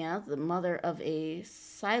Lamia, the mother of a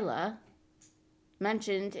Scylla,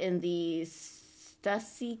 mentioned in the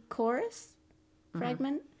Stesichorus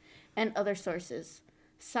fragment, and other sources.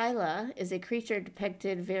 Scylla is a creature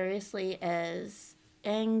depicted variously as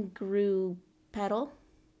Angrupetal.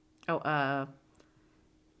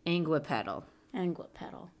 Anguipetal.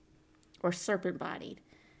 Or serpent-bodied.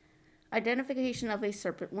 Identification of a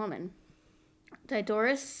serpent woman.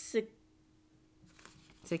 Diodorus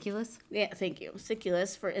Siculus? Yeah, thank you.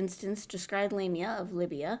 Siculus, for instance, described Lamia of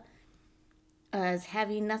Libya as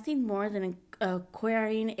having nothing more than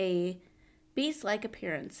acquiring a beast-like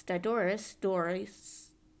appearance. Diodorus,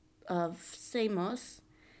 Doris of Samos,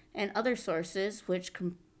 and other sources, which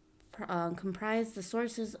comprise the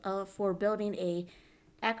sources for building a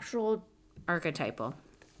actual Archetypal.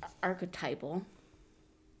 archetypal.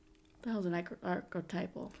 The hell's an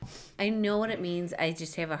archetypal? I know what it means. I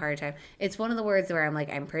just have a hard time. It's one of the words where I'm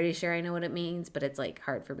like, I'm pretty sure I know what it means, but it's like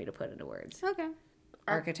hard for me to put into words. Okay.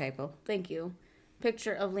 Archetypal. Thank you.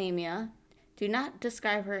 Picture of Lamia. Do not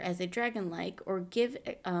describe her as a dragon-like or give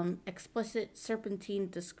explicit serpentine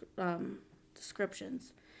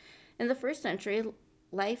descriptions. In the 1st century,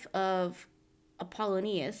 life of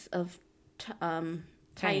Apollonius of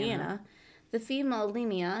Tyana, the female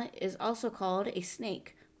Lamia is also called a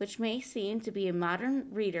snake, which may seem to be a modern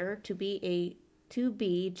reader to be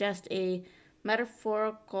just a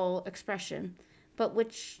metaphorical expression, but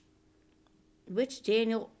which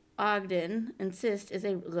Daniel Ogden insists is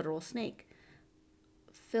a literal snake.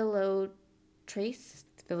 Philostratus'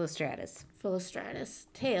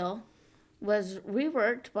 tale was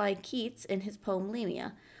reworked by Keats in his poem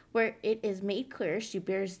Lamia, where it is made clear she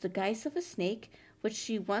bears the guise of a snake, which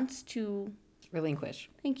she wants to relinquish.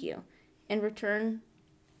 Thank you. In return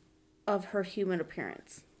of her human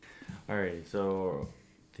appearance. Alrighty, so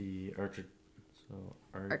the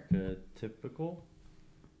archetypical.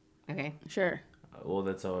 Okay. Sure. Well,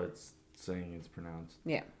 that's how it's saying it's pronounced.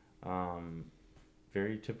 Yeah.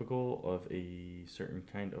 Very typical of a certain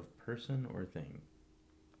kind of person or thing.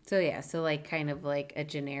 So yeah, so like kind of like a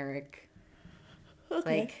generic,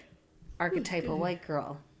 like archetypal white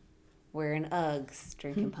girl, wearing Uggs,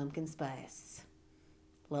 drinking pumpkin spice,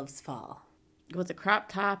 loves fall. With a crop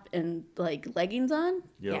top and like leggings on?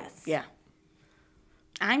 Yep. Yes. Yeah.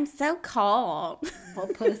 I'm so cold. We'll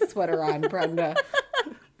put a sweater on, Brenda.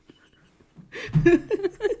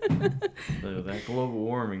 So that global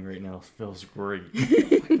warming right now feels great.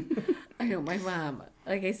 I know, my mom,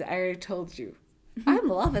 like I said, I already told you, I'm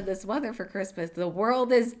loving this weather for Christmas. The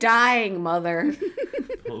world is dying, mother.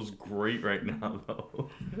 Feels great right now, though.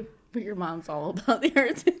 But your mom's all about the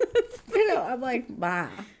earth. You know, I'm like, Ma.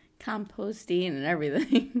 Composting and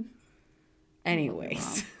everything.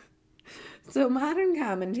 Anyways. So modern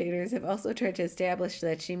commentators have also tried to establish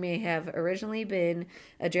that she may have originally been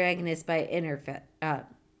a dragoness by interface.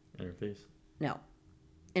 No.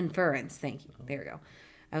 Inference. Thank you. There we go.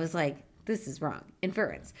 I was like, this is wrong.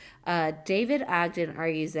 Inference. David Ogden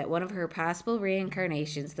argues that one of her possible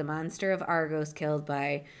reincarnations, the monster of Argos killed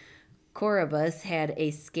by Corybus, had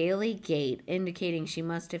a scaly gait, indicating she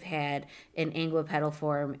must have had an anguipedal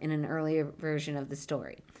form in an earlier version of the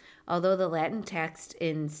story. Although the Latin text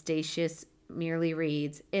in Statius merely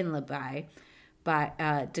reads, in labi,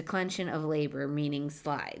 by declension of labor, meaning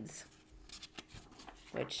slides.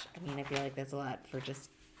 Which, I mean, I feel like that's a lot for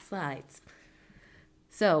just slides.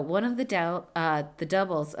 So, one of the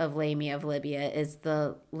doubles of Lamia of Libya is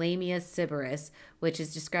the Lamia Sybaris, which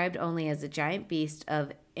is described only as a giant beast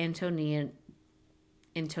of Antonianus.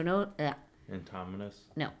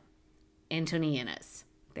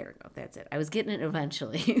 There we go. That's it. I was getting it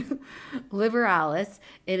eventually. Liberalis.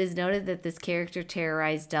 It is noted that this character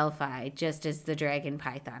terrorized Delphi, just as the dragon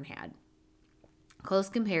Python had. Close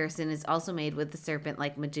comparison is also made with the serpent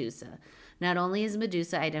like Medusa. Not only is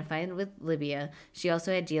Medusa identified with Libya, she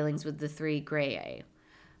also had dealings with the three Graeae,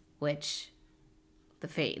 which the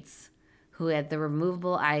Fates, who had the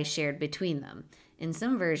removable eye shared between them. In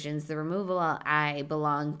some versions, the removable eye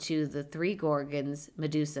belonged to the three Gorgons,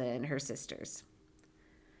 Medusa and her sisters.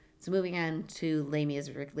 So moving on to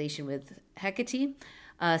Lamia's relation with Hecate.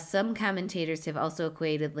 Some commentators have also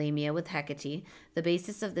equated Lamia with Hecate. The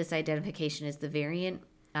basis of this identification is the variant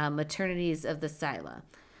maternities of the Scylla,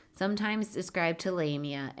 sometimes described to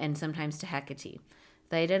Lamia and sometimes to Hecate.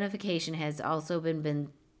 The identification has also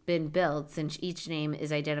been built since each name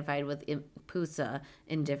is identified with Pusa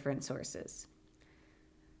in different sources.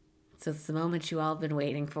 So it's the moment you all have been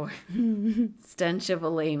waiting for. Stench of a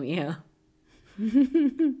Lamia.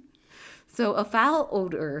 So a foul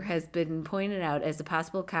odor has been pointed out as a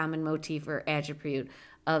possible common motif or attribute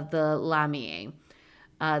of the Lamiae.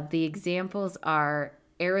 The examples are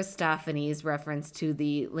Aristophanes' reference to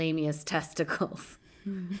the Lamia's testicles,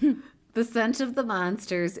 the scent of the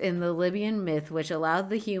monsters in the Libyan myth which allowed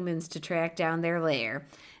the humans to track down their lair,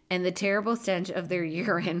 and the terrible stench of their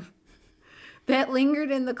urine that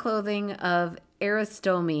lingered in the clothing of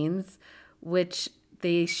Aristomenes, which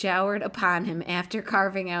they showered upon him after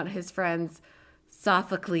carving out his friend's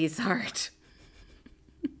Sophocles' heart.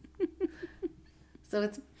 So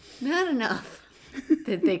it's not enough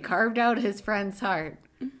that they carved out his friend's heart.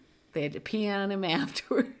 They had to pee on him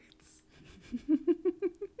afterwards.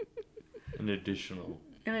 An additional.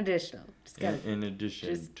 Just gotta, In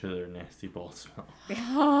addition to their nasty ball smell.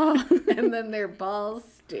 and then their balls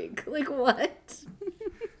stink. Like what?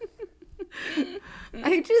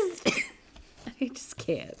 I just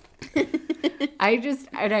can't. I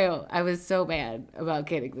know. I was so mad about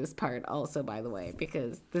getting this part also, by the way,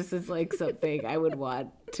 because this is like something I would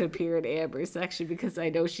want to appear in Amber's section because I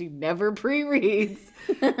know she never pre-reads.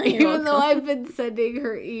 Even though I've been sending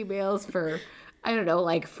her emails for, I don't know,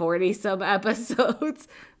 like 40 some episodes.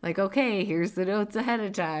 Like, okay, here's the notes ahead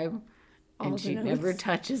of time. And she never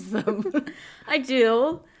touches them. I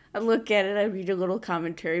do. I look at it, I read a little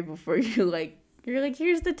commentary before you're like,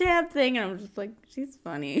 here's the tab thing. And I'm just like, she's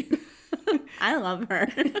funny. I love her.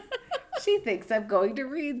 She thinks I'm going to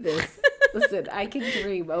read this. Listen, I can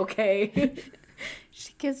dream, okay?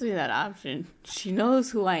 She gives me that option. She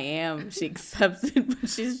knows who I am. She accepts it, but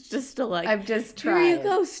she's just still like, I'm just here trying. you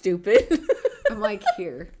go, stupid. I'm like,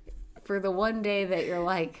 here. For the one day that you're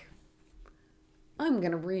like, I'm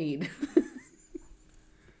going to read.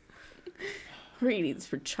 Reading's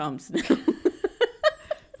for chumps now.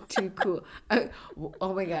 Too cool.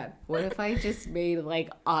 Oh my God. What if I just made like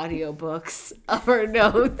audiobooks of our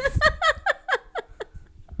notes?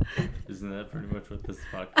 Isn't that pretty much what this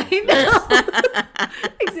podcast I know.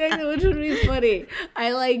 Exactly, which would be funny.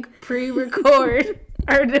 I like pre-record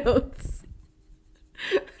our notes.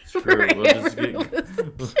 Sure, we'll just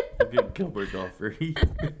get Gilbert Gottfried.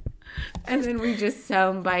 And then we just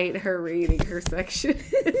soundbite her reading her section.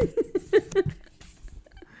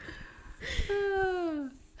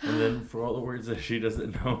 And then for all the words that she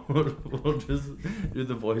doesn't know, we'll just do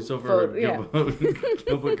the voiceover of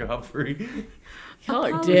Gilbert Gottfried. Y'all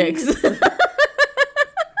are dicks.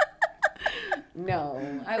 No,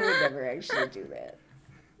 I would never actually do that.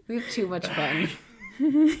 We have too much fun.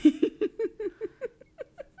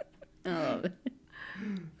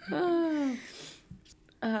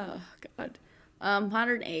 Oh, God.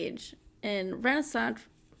 Modern age. And Renaissance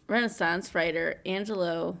writer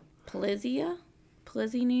Angelo Poliziano,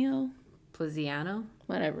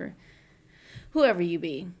 whatever, whoever you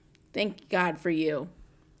be, thank God for you.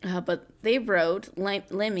 But they wrote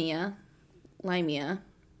Lamia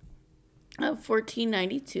of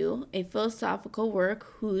 1492, a philosophical work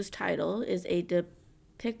whose title is a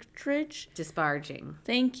depictrage. Disparaging.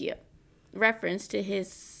 Thank you. Reference to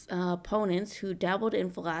his opponents who dabbled in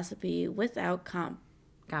philosophy without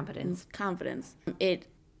Confidence. It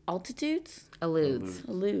alludes.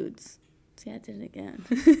 See, I did it again.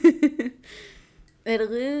 It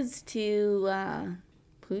alludes to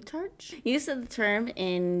Plutarch. Use of the term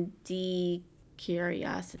in De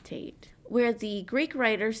Curiositate, where the Greek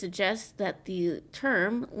writer suggests that the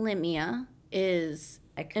term limia is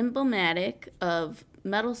emblematic of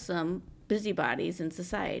meddlesome busybodies in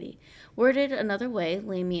society. Worded another way,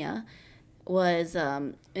 limia was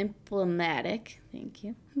emblematic, thank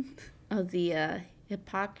you, of the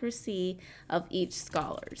hypocrisy of each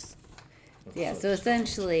scholars. Yeah, so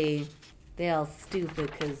essentially, they all stupid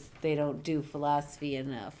because they don't do philosophy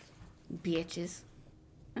enough. Bitches.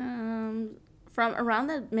 From around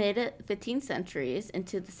the mid 15th centuries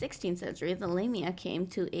into the 16th century, the lamia came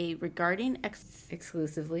to a regarding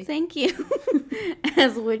Exclusively. Thank you.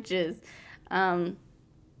 As witches.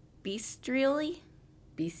 Bestiary.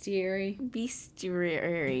 Bestiary.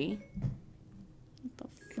 What the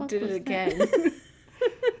fuck Did was it again.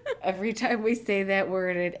 Every time we say that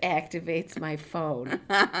word, it activates my phone.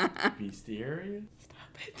 Bestiary?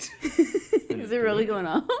 Stop it. Is it really going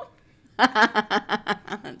on?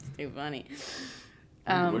 That's too funny.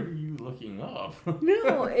 What are you looking up?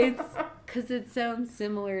 No, it's because it sounds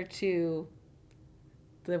similar to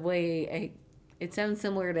the way it sounds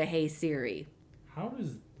similar to Hey Siri. How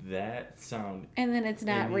does that sound? And then it's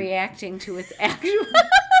not reacting to its actual...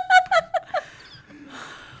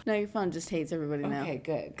 No, your phone just hates everybody now. Okay,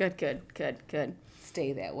 good. Good.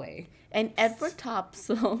 Stay that way. And Edward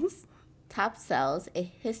Topsell's A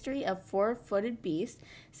History of Four-Footed Beasts,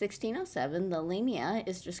 1607, the lamia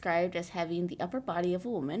is described as having the upper body of a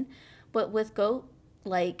woman, but with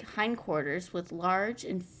goat-like hindquarters with large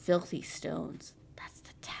and filthy stones. That's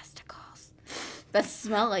the testicles. That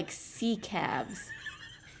smell like sea calves.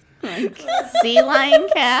 Like sea lion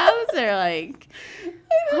calves or like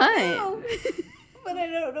what? But I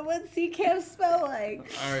don't know what sea calves smell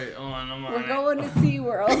like. All right, hold on, I'm on We're it. going to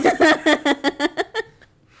SeaWorld.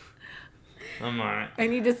 I'm on it. I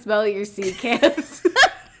need to smell your sea calves.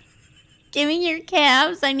 Give me your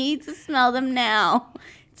calves. I need to smell them now.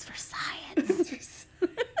 It's for science.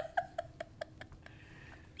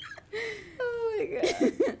 Oh my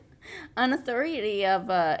god. On authority of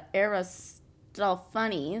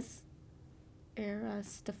Aristophanes,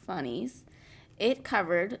 it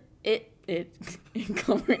covered it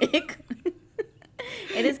covered it.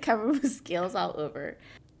 It is covered with scales all over.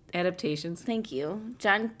 Adaptations. Thank you.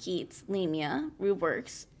 John Keats' Lamia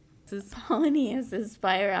reworks Polonius's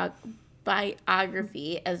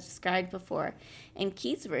biography as described before. In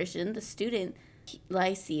Keats' version, the student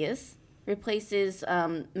Lysias replaces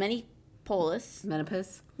Menipolus,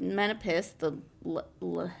 the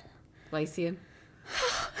Lycian.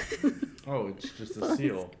 Oh, it's just a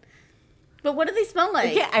seal. But what do they smell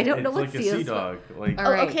like? Yeah, I don't know It's what like a seals sea dog. Like, Oh,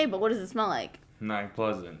 Alright. okay, but what does it smell like? not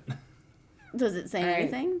pleasant. Does it say Alright.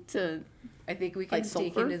 anything to? I think we can Like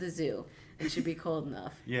sneak sulfur? into the zoo. It should be cold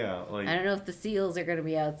enough. Yeah, like I don't know if the seals are going to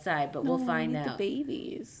be outside, but we'll No, I find need out. The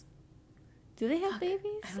babies. Do they have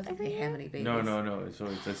babies? I don't think every they year? have any babies. no. So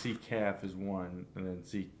it's a sea calf is one, and then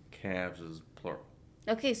sea calves is plural.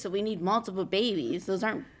 Okay, so we need multiple babies. Those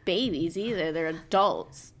aren't babies either. They're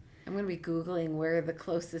adults. I'm going to be Googling where are the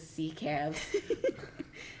closest sea calves.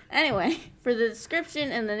 Anyway, for the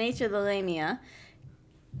description and the nature of the Lamia,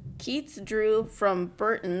 Keats drew from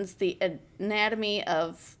Burton's The Anatomy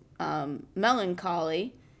of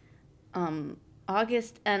Melancholy.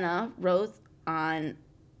 August Enna wrote on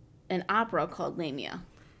an opera called Lamia.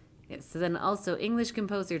 Yes, so then also English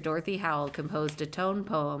composer Dorothy Howell composed a tone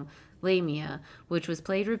poem, Lamia, which was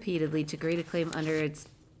played repeatedly to great acclaim under its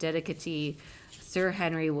dedicatee, Sir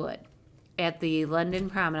Henry Wood, at the London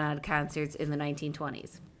Promenade concerts in the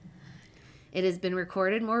 1920s. It has been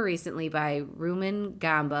recorded more recently by Rumen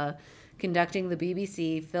Gamba, conducting the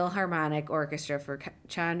BBC Philharmonic Orchestra for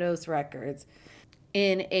Chandos Records,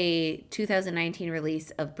 in a 2019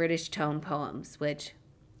 release of British Tone Poems, which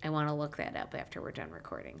I want to look that up after we're done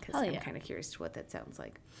recording because I'm kind of curious to what that sounds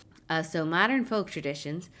like. So modern folk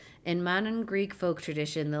traditions. In modern Greek folk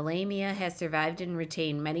tradition, the Lamia has survived and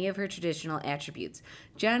retained many of her traditional attributes.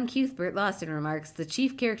 John Cuthbert Lawson remarks, the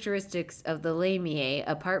chief characteristics of the Lamiae,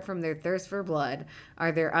 apart from their thirst for blood,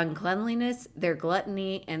 are their uncleanliness, their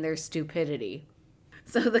gluttony, and their stupidity.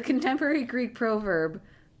 So the contemporary Greek proverb,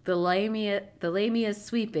 the Lamia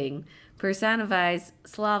sweeping, personifies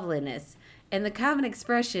slovenliness, and the common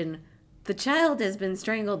expression, the child has been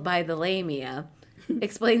strangled by the Lamia,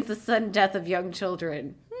 explains the sudden death of young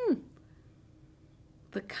children.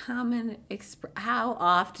 The common how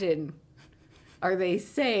often are they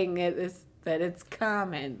saying that it's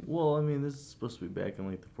common? Well, I mean, this is supposed to be back in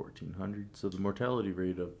like the 1400s, so the mortality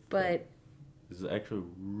rate of But is actually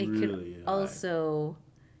it really could high. also,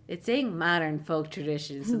 it's saying modern folk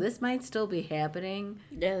tradition, so this might still be happening,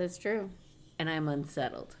 Yeah, that's true. and I'm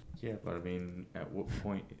unsettled. Yeah, but I mean, at what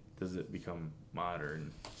point does it become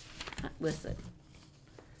modern? Listen,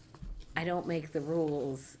 I don't make the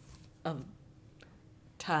rules of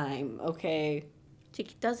time, okay? She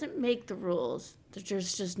doesn't make the rules.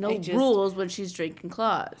 There's just no I just- rules when she's drinking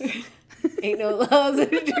claws. Ain't no laws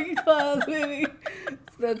in a drink clause, baby.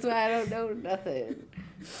 That's why I don't know nothing.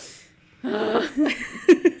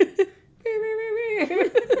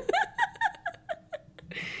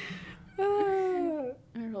 They're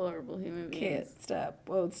horrible human beings. Can't stop,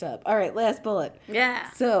 won't stop. All right, last bullet. Yeah.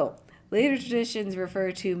 So, later traditions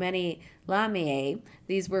refer to many Lamiae.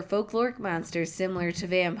 These were folkloric monsters similar to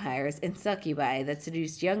vampires and succubi that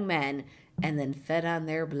seduced young men and then fed on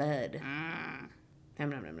their blood. Nom,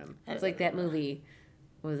 nom, nom, nom. It's like that movie.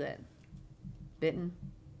 What was that? Bitten?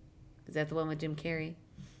 Is that the one with Jim Carrey?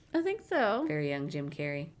 I think so. Very young Jim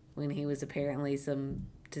Carrey. When he was apparently some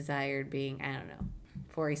desired being. I don't know.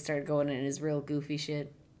 Before he started going in his real goofy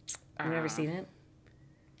shit. You've never seen it?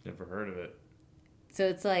 Never heard of it. So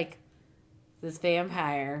it's like this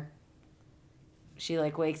vampire. She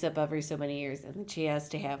like wakes up every so many years and then she has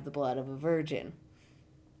to have the blood of a virgin.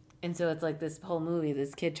 And so it's like this whole movie,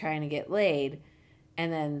 this kid trying to get laid,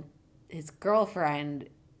 and then his girlfriend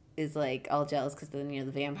is like all jealous because then, you know,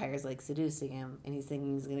 the vampire's like seducing him and he's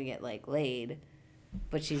thinking he's gonna get like laid,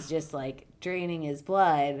 but she's just like draining his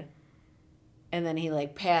blood, and then he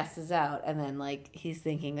like passes out, and then like he's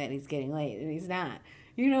thinking that he's getting laid and he's not.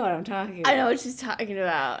 You know what I'm talking about. I know what she's talking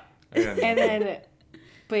about. And then,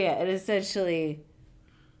 but yeah, it essentially,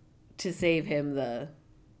 to save him, the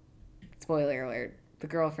spoiler alert, the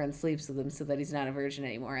girlfriend sleeps with him so that he's not a virgin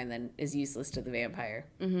anymore and then is useless to the vampire.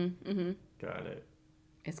 Got it.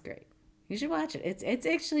 It's great. You should watch it. It's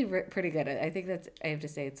actually pretty good. I think that's, I have to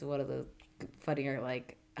say, it's one of the funnier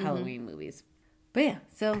like Halloween movies. But yeah,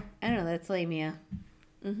 so I don't know. That's Lamia.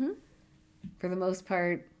 For the most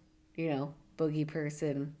part, boogie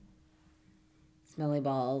person, smelly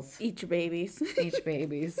balls, Eat your babies. each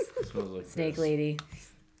babies, Smells like snake piss. lady,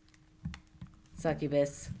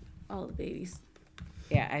 succubus. All the babies.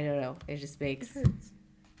 Yeah, I don't know. It just makes Hurts.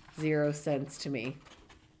 0 sense to me.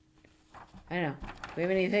 I don't know. Do we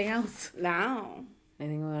have anything else? No.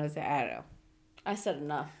 Anything we want to say? I don't know. I said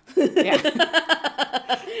enough. Yeah.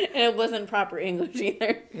 And it wasn't proper English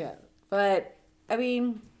either. Yeah. But, I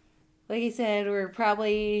mean, like I said, we're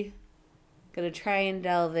probably going to try and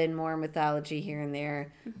delve in more mythology here and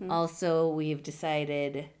there. Mm-hmm. Also, we've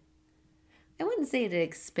decided, I wouldn't say to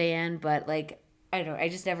expand, but like, I don't know. I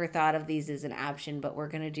just never thought of these as an option, but we're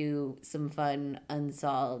going to do some fun,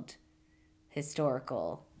 unsolved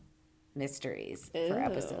historical mysteries for Ooh.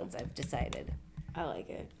 episodes, I've decided. I like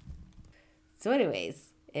it. So anyways,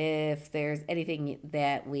 if there's anything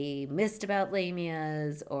that we missed about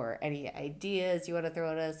Lamia's or any ideas you want to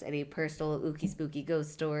throw at us, any personal ooky spooky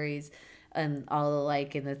ghost stories and all the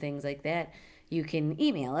like and the things like that, you can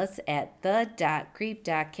email us at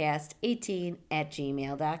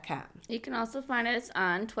the.creep.cast18@gmail.com. You can also find us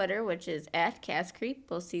on Twitter, which is @CastCreep.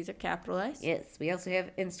 Both C's are capitalized. Yes, we also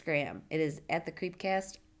have Instagram. It is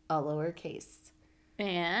 @thecreepcast, all lowercase.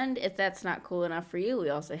 And if that's not cool enough for you, we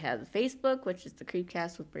also have the Facebook, which is the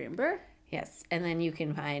Creepcast with Bri Ber. Yes, and then you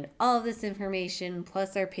can find all of this information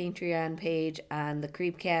plus our Patreon page on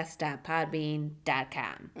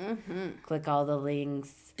thecreepcast.podbean.com. Mm-hmm. Click all the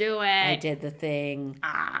links. Do it. I did the thing.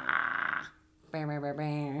 Ah. Brr, brr, brr,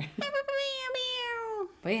 brr.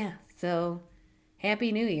 But yeah, so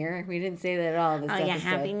Happy New Year. We didn't say that at all in this episode.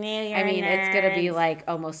 Happy New Year. I mean, it's going to be nerds. like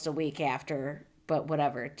almost a week after, but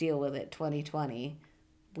whatever. Deal with it. 2020.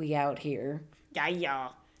 We out here. Yeah.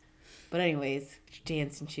 But anyways, get your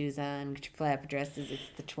dancing shoes on, get your flapper dresses. It's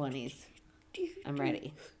the 20s. I'm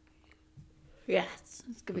ready. Yes.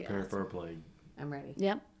 It's going to be Prepare awesome. for a plague. I'm ready.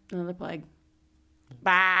 Yep. Another plague.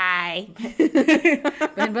 Bye.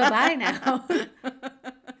 Bye-bye now.